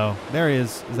 is now, though. There he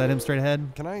is. Is that him straight ahead?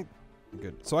 Can I?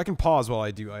 Good. So I can pause while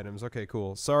I do items. Okay,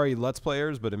 cool. Sorry, Let's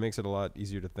Players, but it makes it a lot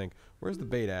easier to think. Where's the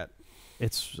bait at?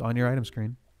 It's on your item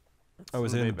screen. Oh,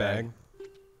 is it in the bag?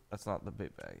 That's not the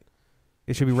big bag.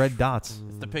 It should be red dots.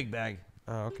 It's the pig bag.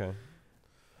 Oh, okay.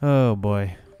 Oh,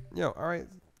 boy. Yo, all right.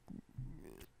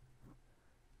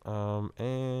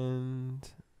 And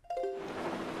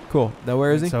Cool. Now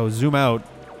where is he? So zoom out.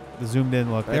 The zoomed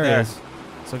in look. Right there there. he is.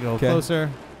 So go 'Kay. closer.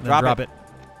 And then Drop drop it.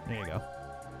 There you go.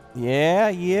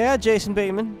 Yeah, Jason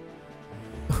Bateman.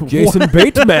 Jason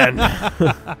Bateman.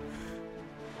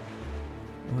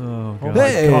 Oh, God.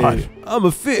 Hey, God. I'm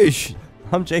a fish.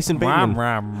 I'm Jason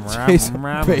Bateman. Jason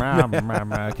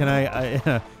Can I he's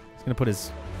going to put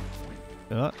his...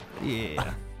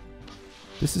 yeah.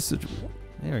 This is such.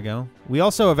 There we go. We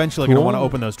also eventually going to Cool. want to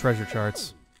open those treasure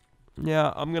charts.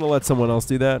 Yeah, I'm gonna let someone else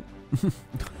do that.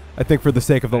 I think for the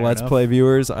sake of the Fair Let's enough. Play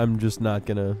viewers, I'm just not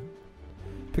gonna.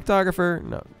 Pictographer?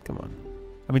 No, come on.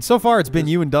 I mean, so far it's been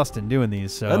you and Dustin doing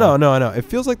these. So No, I know. It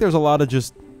feels like there's a lot of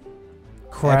just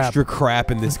Crap. extra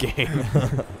crap in this game.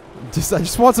 I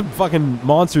just want some fucking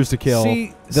monsters to kill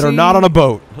See- that are not on a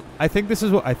boat. I think this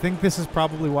is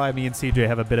probably why me and CJ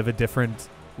have a bit of a different,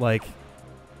 like,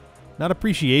 not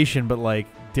appreciation, but like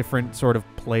different sort of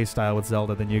play style with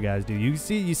Zelda than you guys do. You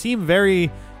seem very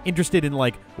interested in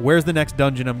like where's the next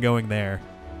dungeon I'm going there,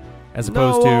 as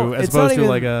opposed to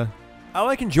like a. I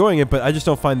like enjoying it, but I just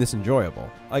don't find this enjoyable.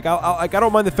 Like I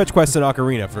don't mind the fetch quests in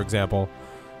Ocarina, for example,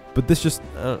 but this just.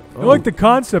 I like the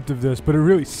concept of this, but it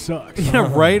really sucks.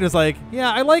 Yeah, right. It's like,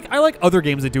 yeah, I like other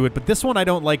games that do it, but this one I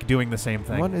don't like doing the same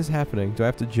thing. What is happening? Do I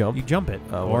have to jump? You jump it,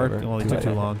 Oh, or whatever. well, it took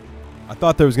too long. I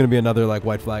thought there was gonna be another like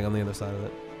white flag on the other side of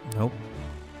it. Nope.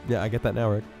 Yeah, I get that now,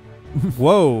 Rick.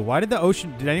 Whoa! Why did the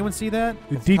ocean? Did anyone see that?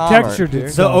 The It's detextured calmer, it. dude.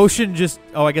 The ocean just.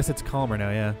 Oh, I guess it's calmer now.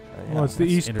 Yeah. Well, it's the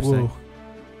That's East interesting. Blue.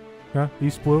 Huh?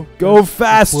 East Blue? Go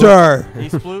faster!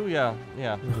 East Blue, yeah.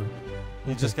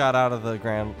 He just got out of the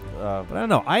Grand. But I don't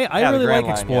know. I Yeah, the really Grand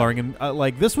like Line, exploring, and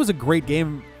like this was a great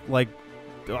game. Like,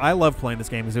 I love playing this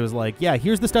game because it was like, yeah,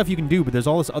 here's the stuff you can do, but there's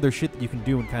all this other shit that you can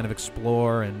do and kind of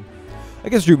explore. And I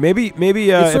guess, Drew, maybe It's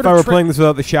if sort I of were playing this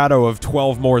without the shadow of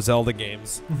 12 more Zelda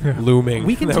games looming,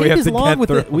 we can that take we have as to long get with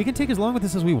through. it. We can take as long with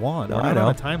this as we want. No, We're I not on know.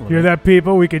 a time limit. Hear that,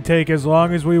 people? We can take as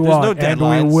long as we There's want, no and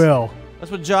deadlines. we will.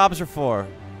 That's what jobs are for.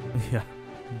 Yeah.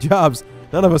 Jobs.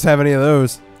 None of us have any of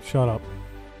those. Shut up.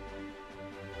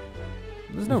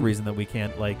 There's no reason that we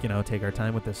can't take our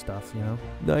time with this stuff.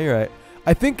 No, you're right.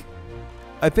 I think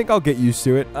I'll get used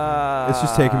to it. It's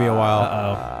just taking me a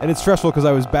while. And it's stressful because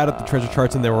I was bad at the treasure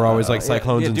charts and they were always like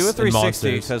cyclones do a and 360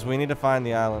 monsters. because we need to find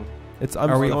the island.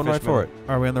 I'm Are we going right for it.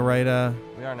 Are we on the right?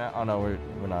 We are now. Oh no,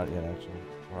 we're not yet actually.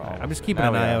 We're I'm almost just there. keeping Now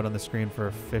an we eye are. out on the screen for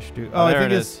a fish dude. Oh, I there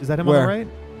think it is that him on Where? the right?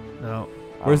 No. I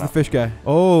don't Where's the know. fish guy?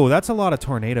 Oh, that's a lot of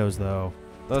tornadoes though.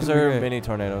 Those gonna be are great. mini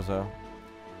tornadoes though.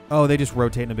 Oh, they just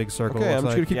rotate in a big circle. Okay, Looks I'm just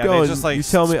like. going to keep Yeah, they going. just, like, you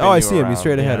tell me. spin Oh, I you see him. He's around.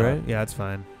 straight ahead, yeah, right? Yeah, it's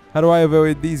fine. How do I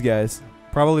avoid these guys?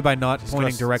 Probably by not Just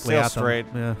pointing go directly sail at them. straight.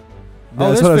 Yeah.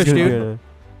 That's there's what I was fish gonna dude. do.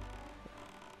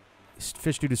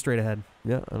 Fish dude is straight ahead.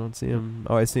 Yeah, I don't see him.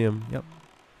 Oh, I see him. Yep.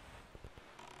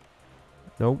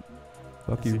 Nope.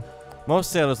 Fuck you.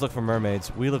 Most sailors look for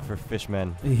mermaids. We look for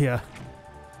fishmen. Yeah.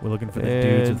 We're looking for the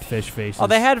dudes And- with fish faces. Oh,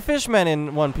 they had fishmen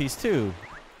in One Piece too.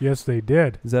 Yes, they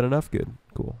did. Is that enough? Good.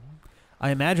 Cool. I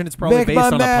imagine it's probably Make based my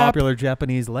on a map. popular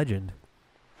Japanese legend.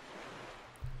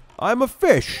 I'm a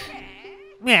fish.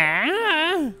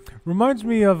 Reminds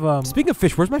me of Speaking of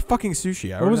fish, where's my fucking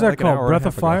sushi? I what was ordered that like an called? hour Breath and a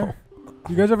of half ago. Fire?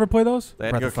 You guys ever play those? They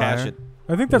had to Breath go of cash Fire. it.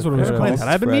 I think that's what it was Yeah, called. it's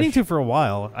I've been meaning fresh. to for a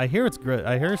while. I hear it's good.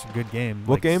 I hear it's a good game.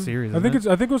 What like, game? Series, I think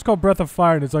isn't it was called Breath of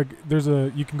Fire, and it's like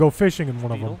you can go fishing in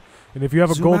one of them, Beetle? and if you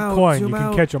have a Zoom gold out, coin, zoom you can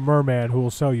out. catch a merman who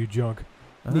will sell you junk.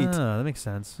 it? Neat. Ah, that makes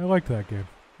sense. I like that game.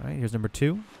 All right, here's number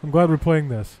 2. I'm glad we're playing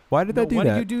this. Why did that do Why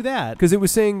that? did you do that? Because it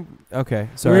was saying. Okay,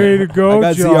 sorry. Way to go, I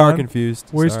got ZR John. confused.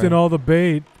 Wasting Sorry. all the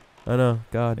bait. I know.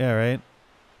 God. Yeah, right.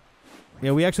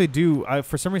 Yeah, we actually do.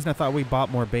 For some reason, I thought we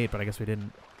bought more bait, but I guess we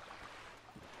didn't.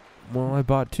 Well, I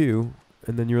bought 2,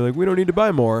 and then you were like, "We don't need to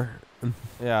buy more."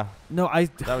 Yeah, No,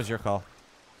 that was your call.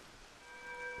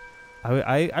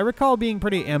 I recall being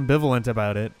pretty ambivalent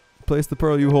about it. Place the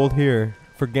pearl you hold here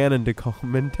for Ganon to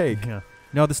come and take. Yeah.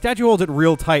 No, the statue holds it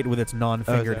real tight with its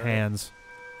non-fingered that right? hands.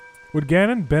 Would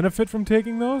Ganon benefit from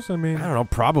taking those? I mean, I don't know.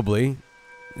 Probably.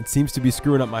 It seems to be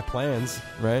screwing up my plans,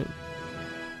 right?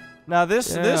 Now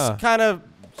this Yeah. kind of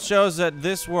shows that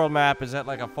this world map is at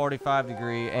like a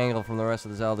 45-degree angle from the rest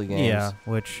of the Zelda games. Yeah,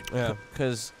 which Yeah.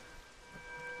 Because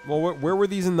Well, where were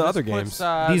these in the other games?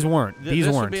 these weren't. These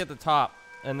this weren't. would be at the top,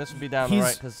 and this would be down the He's-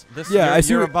 right. Because this, Yeah, you're, I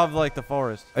see you're what- above like the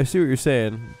forest. I see what you're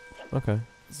saying. Okay.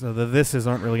 So the thises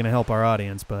aren't really going to help our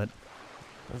audience, but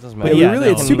This doesn't But matter. But yeah, really,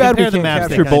 no, it's when too you bad we compare the can't maps,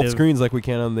 they capture kind both of- screens like we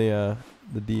can on the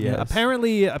DS.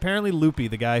 yeah, apparently Loopy,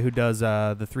 the guy who does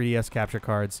the 3DS capture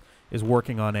cards, is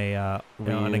working on a on a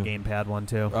Wii U. gamepad one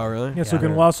too. Oh, really? yeah, so we Yeah.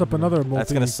 can loss up another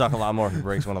That's gonna suck a lot more if he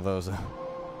breaks one of those. Oh,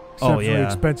 exceptionally yeah.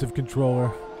 expensive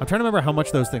controller. I'm trying to remember how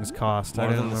much those things cost. I More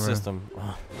don't than the remember. system.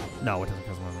 No, it doesn't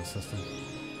cost more than the system.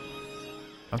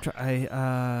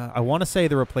 I want to say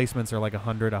the replacements are like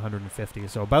 100, 150,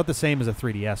 so about the same as a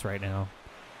 3DS right now.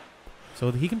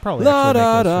 So he can probably La actually make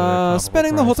da this for a da. comparable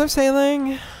Spending the whole price. time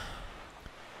sailing.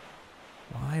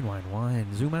 Wine.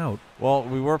 Zoom out. Well,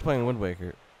 we were playing Wind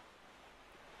Waker.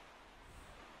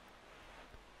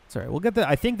 It's all right. We'll get the.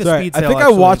 I think the Sorry, speed I sail. think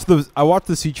actually, I watched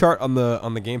the C chart on the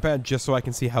gamepad just so I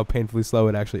can see how painfully slow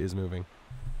it actually is moving.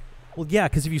 Well, yeah,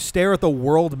 because if you stare at the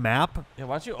world map, Yeah,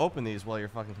 why don't you open these while you're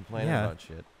fucking complaining Yeah. about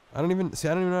shit? I don't even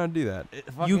know how to do that.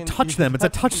 you touch them. It's a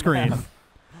touch screen.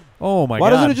 Oh my Why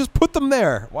god! doesn't it just put them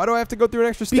there? Why do I have to go through an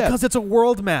extra step? Because it's a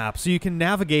world map, so you can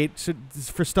navigate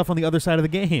for stuff on the other side of the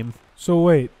game. So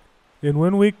wait, in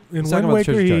Wind talking Waker, about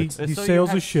treasure he charts.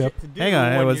 sails a ship. Hang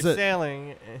on, when was you're it-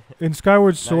 sailing. In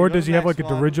Skyward Now you Sword, go does to he have next like a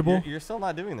one. dirigible? You're still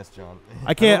not doing this, John.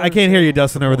 I can't hear you,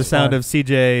 Dustin, over the sound Fine. of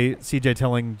CJ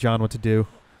telling John what to do.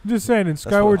 I'm just saying, in what-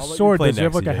 Skyward I'll let you Sword, play does he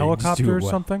have next, like a CJ. You just do helicopter it or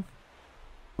well. something?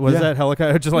 Was Yeah. that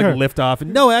helicopter just like Yeah. lift off?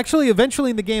 No, actually,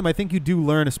 eventually in the game, I think you do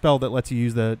learn a spell that lets you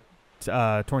use the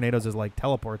tornadoes as like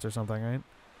teleports or something, right?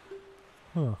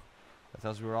 Huh. That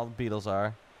tells you where all the beetles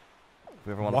are. If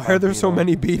we ever wanna Why find are there so beetles.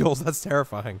 many beetles? That's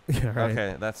terrifying. Yeah, right.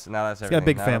 Okay, that's got a everything.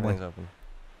 big Now family. everything's open.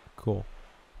 Cool.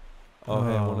 Oh,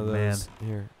 hey, one of Oh, man. those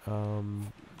here.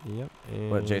 Yep.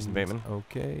 What, Jason and- Bateman?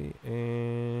 Okay,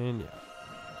 and yeah.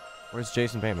 Where's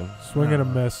Jason Bateman? Swing and a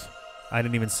miss. I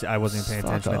didn't even. I wasn't even paying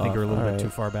Fuck attention. I think you're a off. little bit Alright. too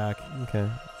far back. Okay.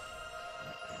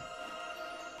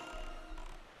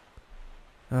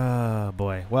 Oh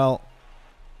boy. Well,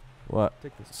 What?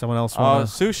 someone else. Oh, Wanna,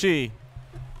 sushi.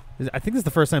 I think this is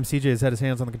the first time CJ has had his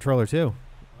hands on the controller too.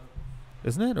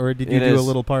 Isn't it? Or did you It do a is.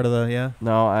 little part of the? Yeah.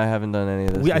 No, I haven't done any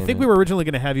of this. I game think yet. we were originally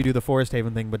going to have you do the Forest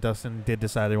Haven thing, but Dustin did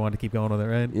decide they wanted to keep going with it,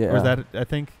 right? Or Yeah. is that? I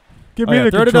think. Give Oh, me yeah,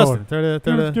 the throw it to controller. Dustin.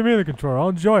 Throw Give me the controller. I'll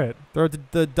enjoy it.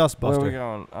 the dust Where are we buster.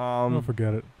 going? Don't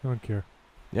forget it. I don't care.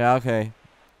 Yeah. Okay.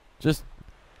 Just.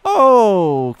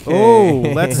 Okay. Oh,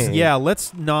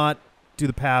 let's not do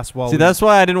the pass while See, that's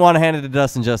why I didn't want to hand it to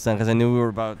Dustin just then, because I knew we were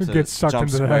about to Get sucked jump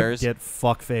into that. squares. get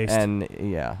fuck faced. And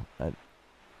yeah.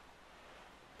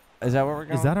 Is that where we're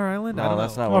going? Is that our island? I No, don't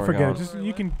that's know. not Oh, where we're forget going. it. Just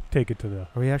you can take it to the Are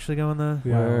we actually going the?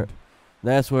 Where- island.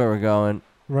 That's where we're going.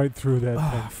 Right through that Oh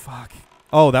thing. fuck!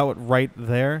 Oh, that would right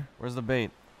there. Where's the bait?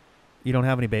 You don't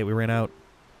have any bait. We ran out.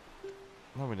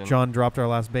 No, we didn't. John dropped our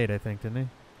last bait, I think, didn't he?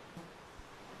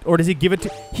 Or does he give it to?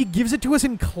 He gives it to us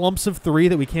in clumps of 3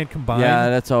 that we can't combine. Yeah,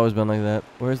 that's always been like that.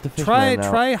 Where's the fish try man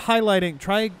now? highlighting.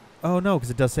 Try. Oh no, because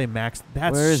it does say max.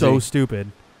 That's Where is so he?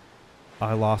 stupid.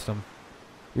 I lost him.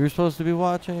 You were supposed to be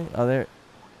watching. Oh, there.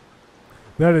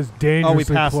 That is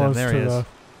dangerously passed him. close There to he is.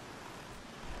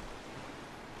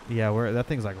 the. Yeah, that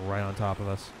thing's like right on top of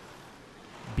us.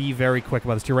 Be very quick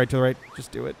about this. To your right, to the right.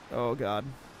 Just do it. Oh god.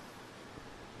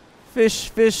 Fish,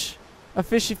 fish. A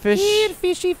fishy fish.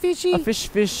 Fishy, fishy. A fish,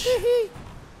 fish.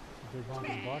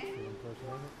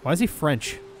 Why is he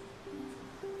French?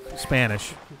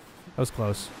 Spanish. That was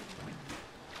close.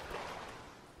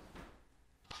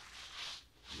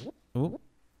 Ooh.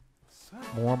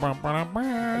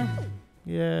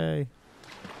 Yay.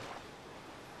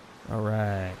 All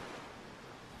right.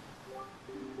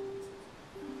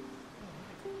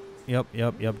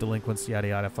 Yep. Delinquents, yada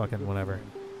yada, fucking whatever.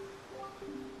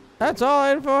 That's all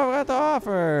info I got to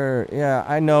offer. Yeah,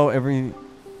 I know every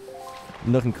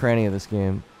nook and cranny of this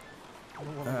game. All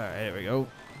right, there we go.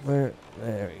 There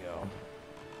we go.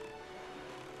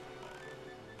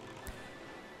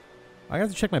 I got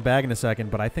to check my bag in a second,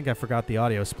 but I think I forgot the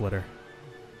audio splitter.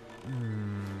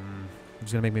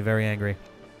 It's gonna make me very angry.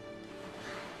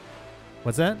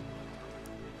 What's that?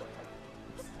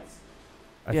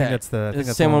 I Yeah, think that's the. I think it's the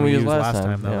that's same the one we used used last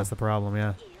time, though. yeah. That's the problem.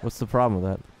 Yeah. What's the problem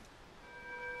with that?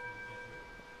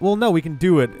 Well, no, we can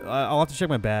do it. I'll have to check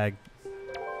my bag.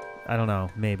 I don't know.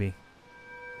 Maybe.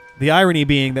 The irony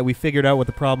being that we figured out what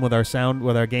the problem with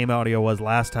our game audio was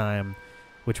last time,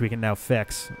 which we can now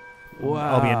fix.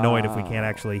 I'll be annoyed if we can't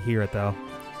actually hear it though.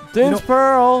 Din's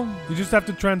Pearl. You just have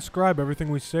to transcribe everything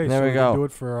we say. There so we can go. do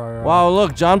it for our. Wow,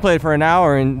 look, John played for an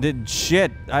hour and did shit.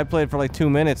 I played for like 2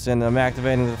 minutes and I'm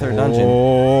activating the 3rd dungeon.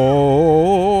 Oh.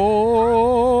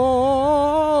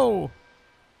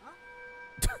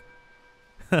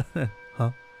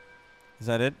 Huh? Is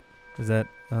that it? Is that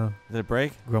Did it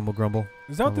break? grumble grumble?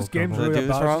 Is that what this Grumble, game's grumble. really Did I do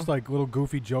this about? wrong? It's just like little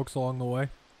goofy jokes along the way.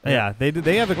 Yeah, they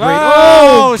have a great.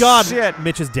 Oh, Oh God! shit.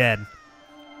 Mitch is dead.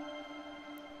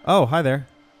 Oh, hi there.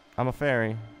 I'm a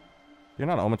fairy. You're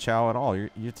not Oma Chow at all. You're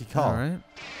Tikal. All right.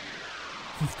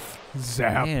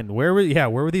 Zap. Man, where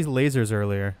were these lasers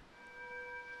earlier?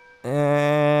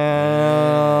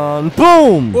 And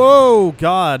boom! Whoa,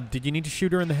 God! Did you need to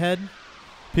shoot her in the head?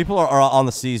 People are on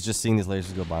the seas just seeing these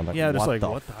lasers go by. I'm like, Yeah, just what like the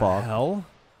what the fuck? hell?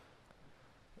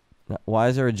 Why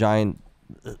is there a giant?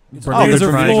 Bermuda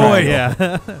Laser Triangle. Floyd.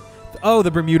 Yeah. Oh,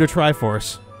 the Bermuda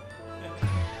Triforce.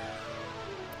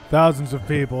 Thousands of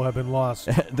people have been lost.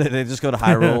 they just go to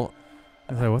Hyrule.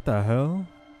 I was like, what the hell?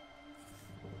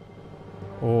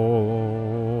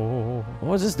 Oh.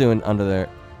 What was this doing under there?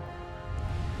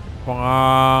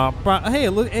 Hey,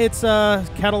 look, it's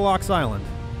Catalog's Island.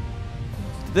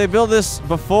 Did they build this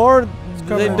before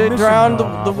they drowned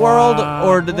the world,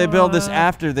 or did they build this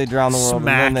after they drowned the world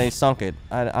Smack. and then they sunk it?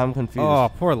 I'm confused.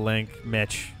 Oh, poor Link,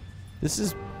 Mitch. This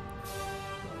is.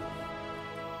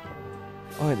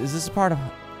 Oh wait, is this a part of?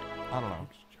 I don't know.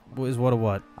 Is what a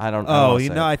what? I don't. Oh, you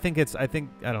know. I think I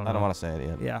don't know. I don't want to say it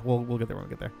yet. Yeah, we'll get there when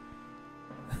we get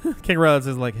there. King Rhodes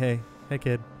is like, hey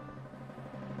kid.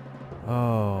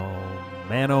 Oh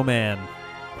man.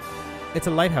 It's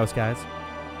a lighthouse, guys.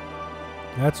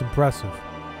 That's impressive.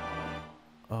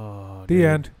 Oh, The dude.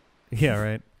 end. Yeah,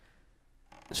 right.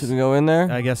 Should we go in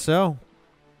there? I guess so.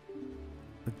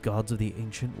 The gods of the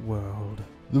ancient world.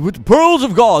 The pearls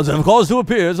of gods have caused to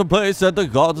appear as a place that the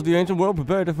gods of the ancient world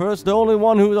prepared to first. The only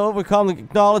one who has overcome the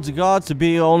acknowledge the gods to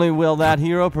be only will that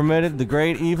hero permitted the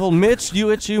great evil. Mitch,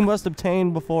 you must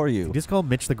obtain before you. You just called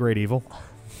Mitch the Great Evil.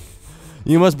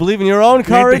 You must believe in your own ain't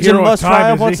the courage and hero of must time,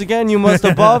 triumph is he? once again. You must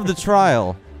above the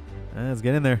trial. Let's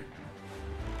get in there.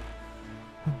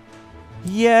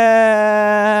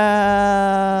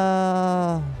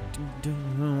 Yeah.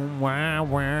 Wow,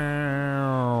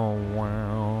 wow,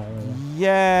 wow.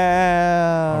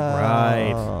 Yeah. All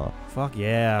right. Fuck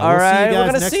yeah. All We'll right. see you We're guys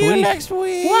gonna next see you week. next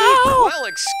week. Well,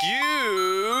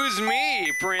 excuse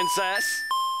me, princess.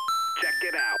 Check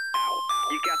it out.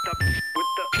 You got the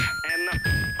with the and the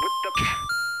with the.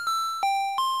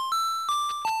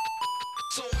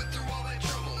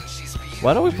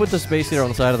 Why don't we put the space heater on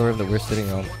the side of the river that we're sitting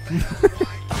on?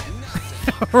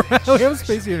 We have a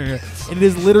space heater here, and it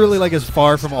is literally like as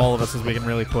far from all of us as we can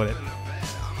really put it.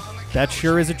 That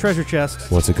sure is a treasure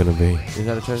chest. What's it gonna be? Is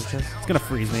that a treasure chest? It's gonna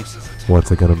freeze me.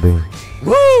 What's it gonna be?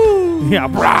 Woo! Yeah,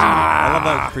 brah! I love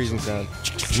that freezing sound.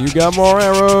 You got more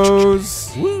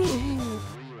arrows. Woo!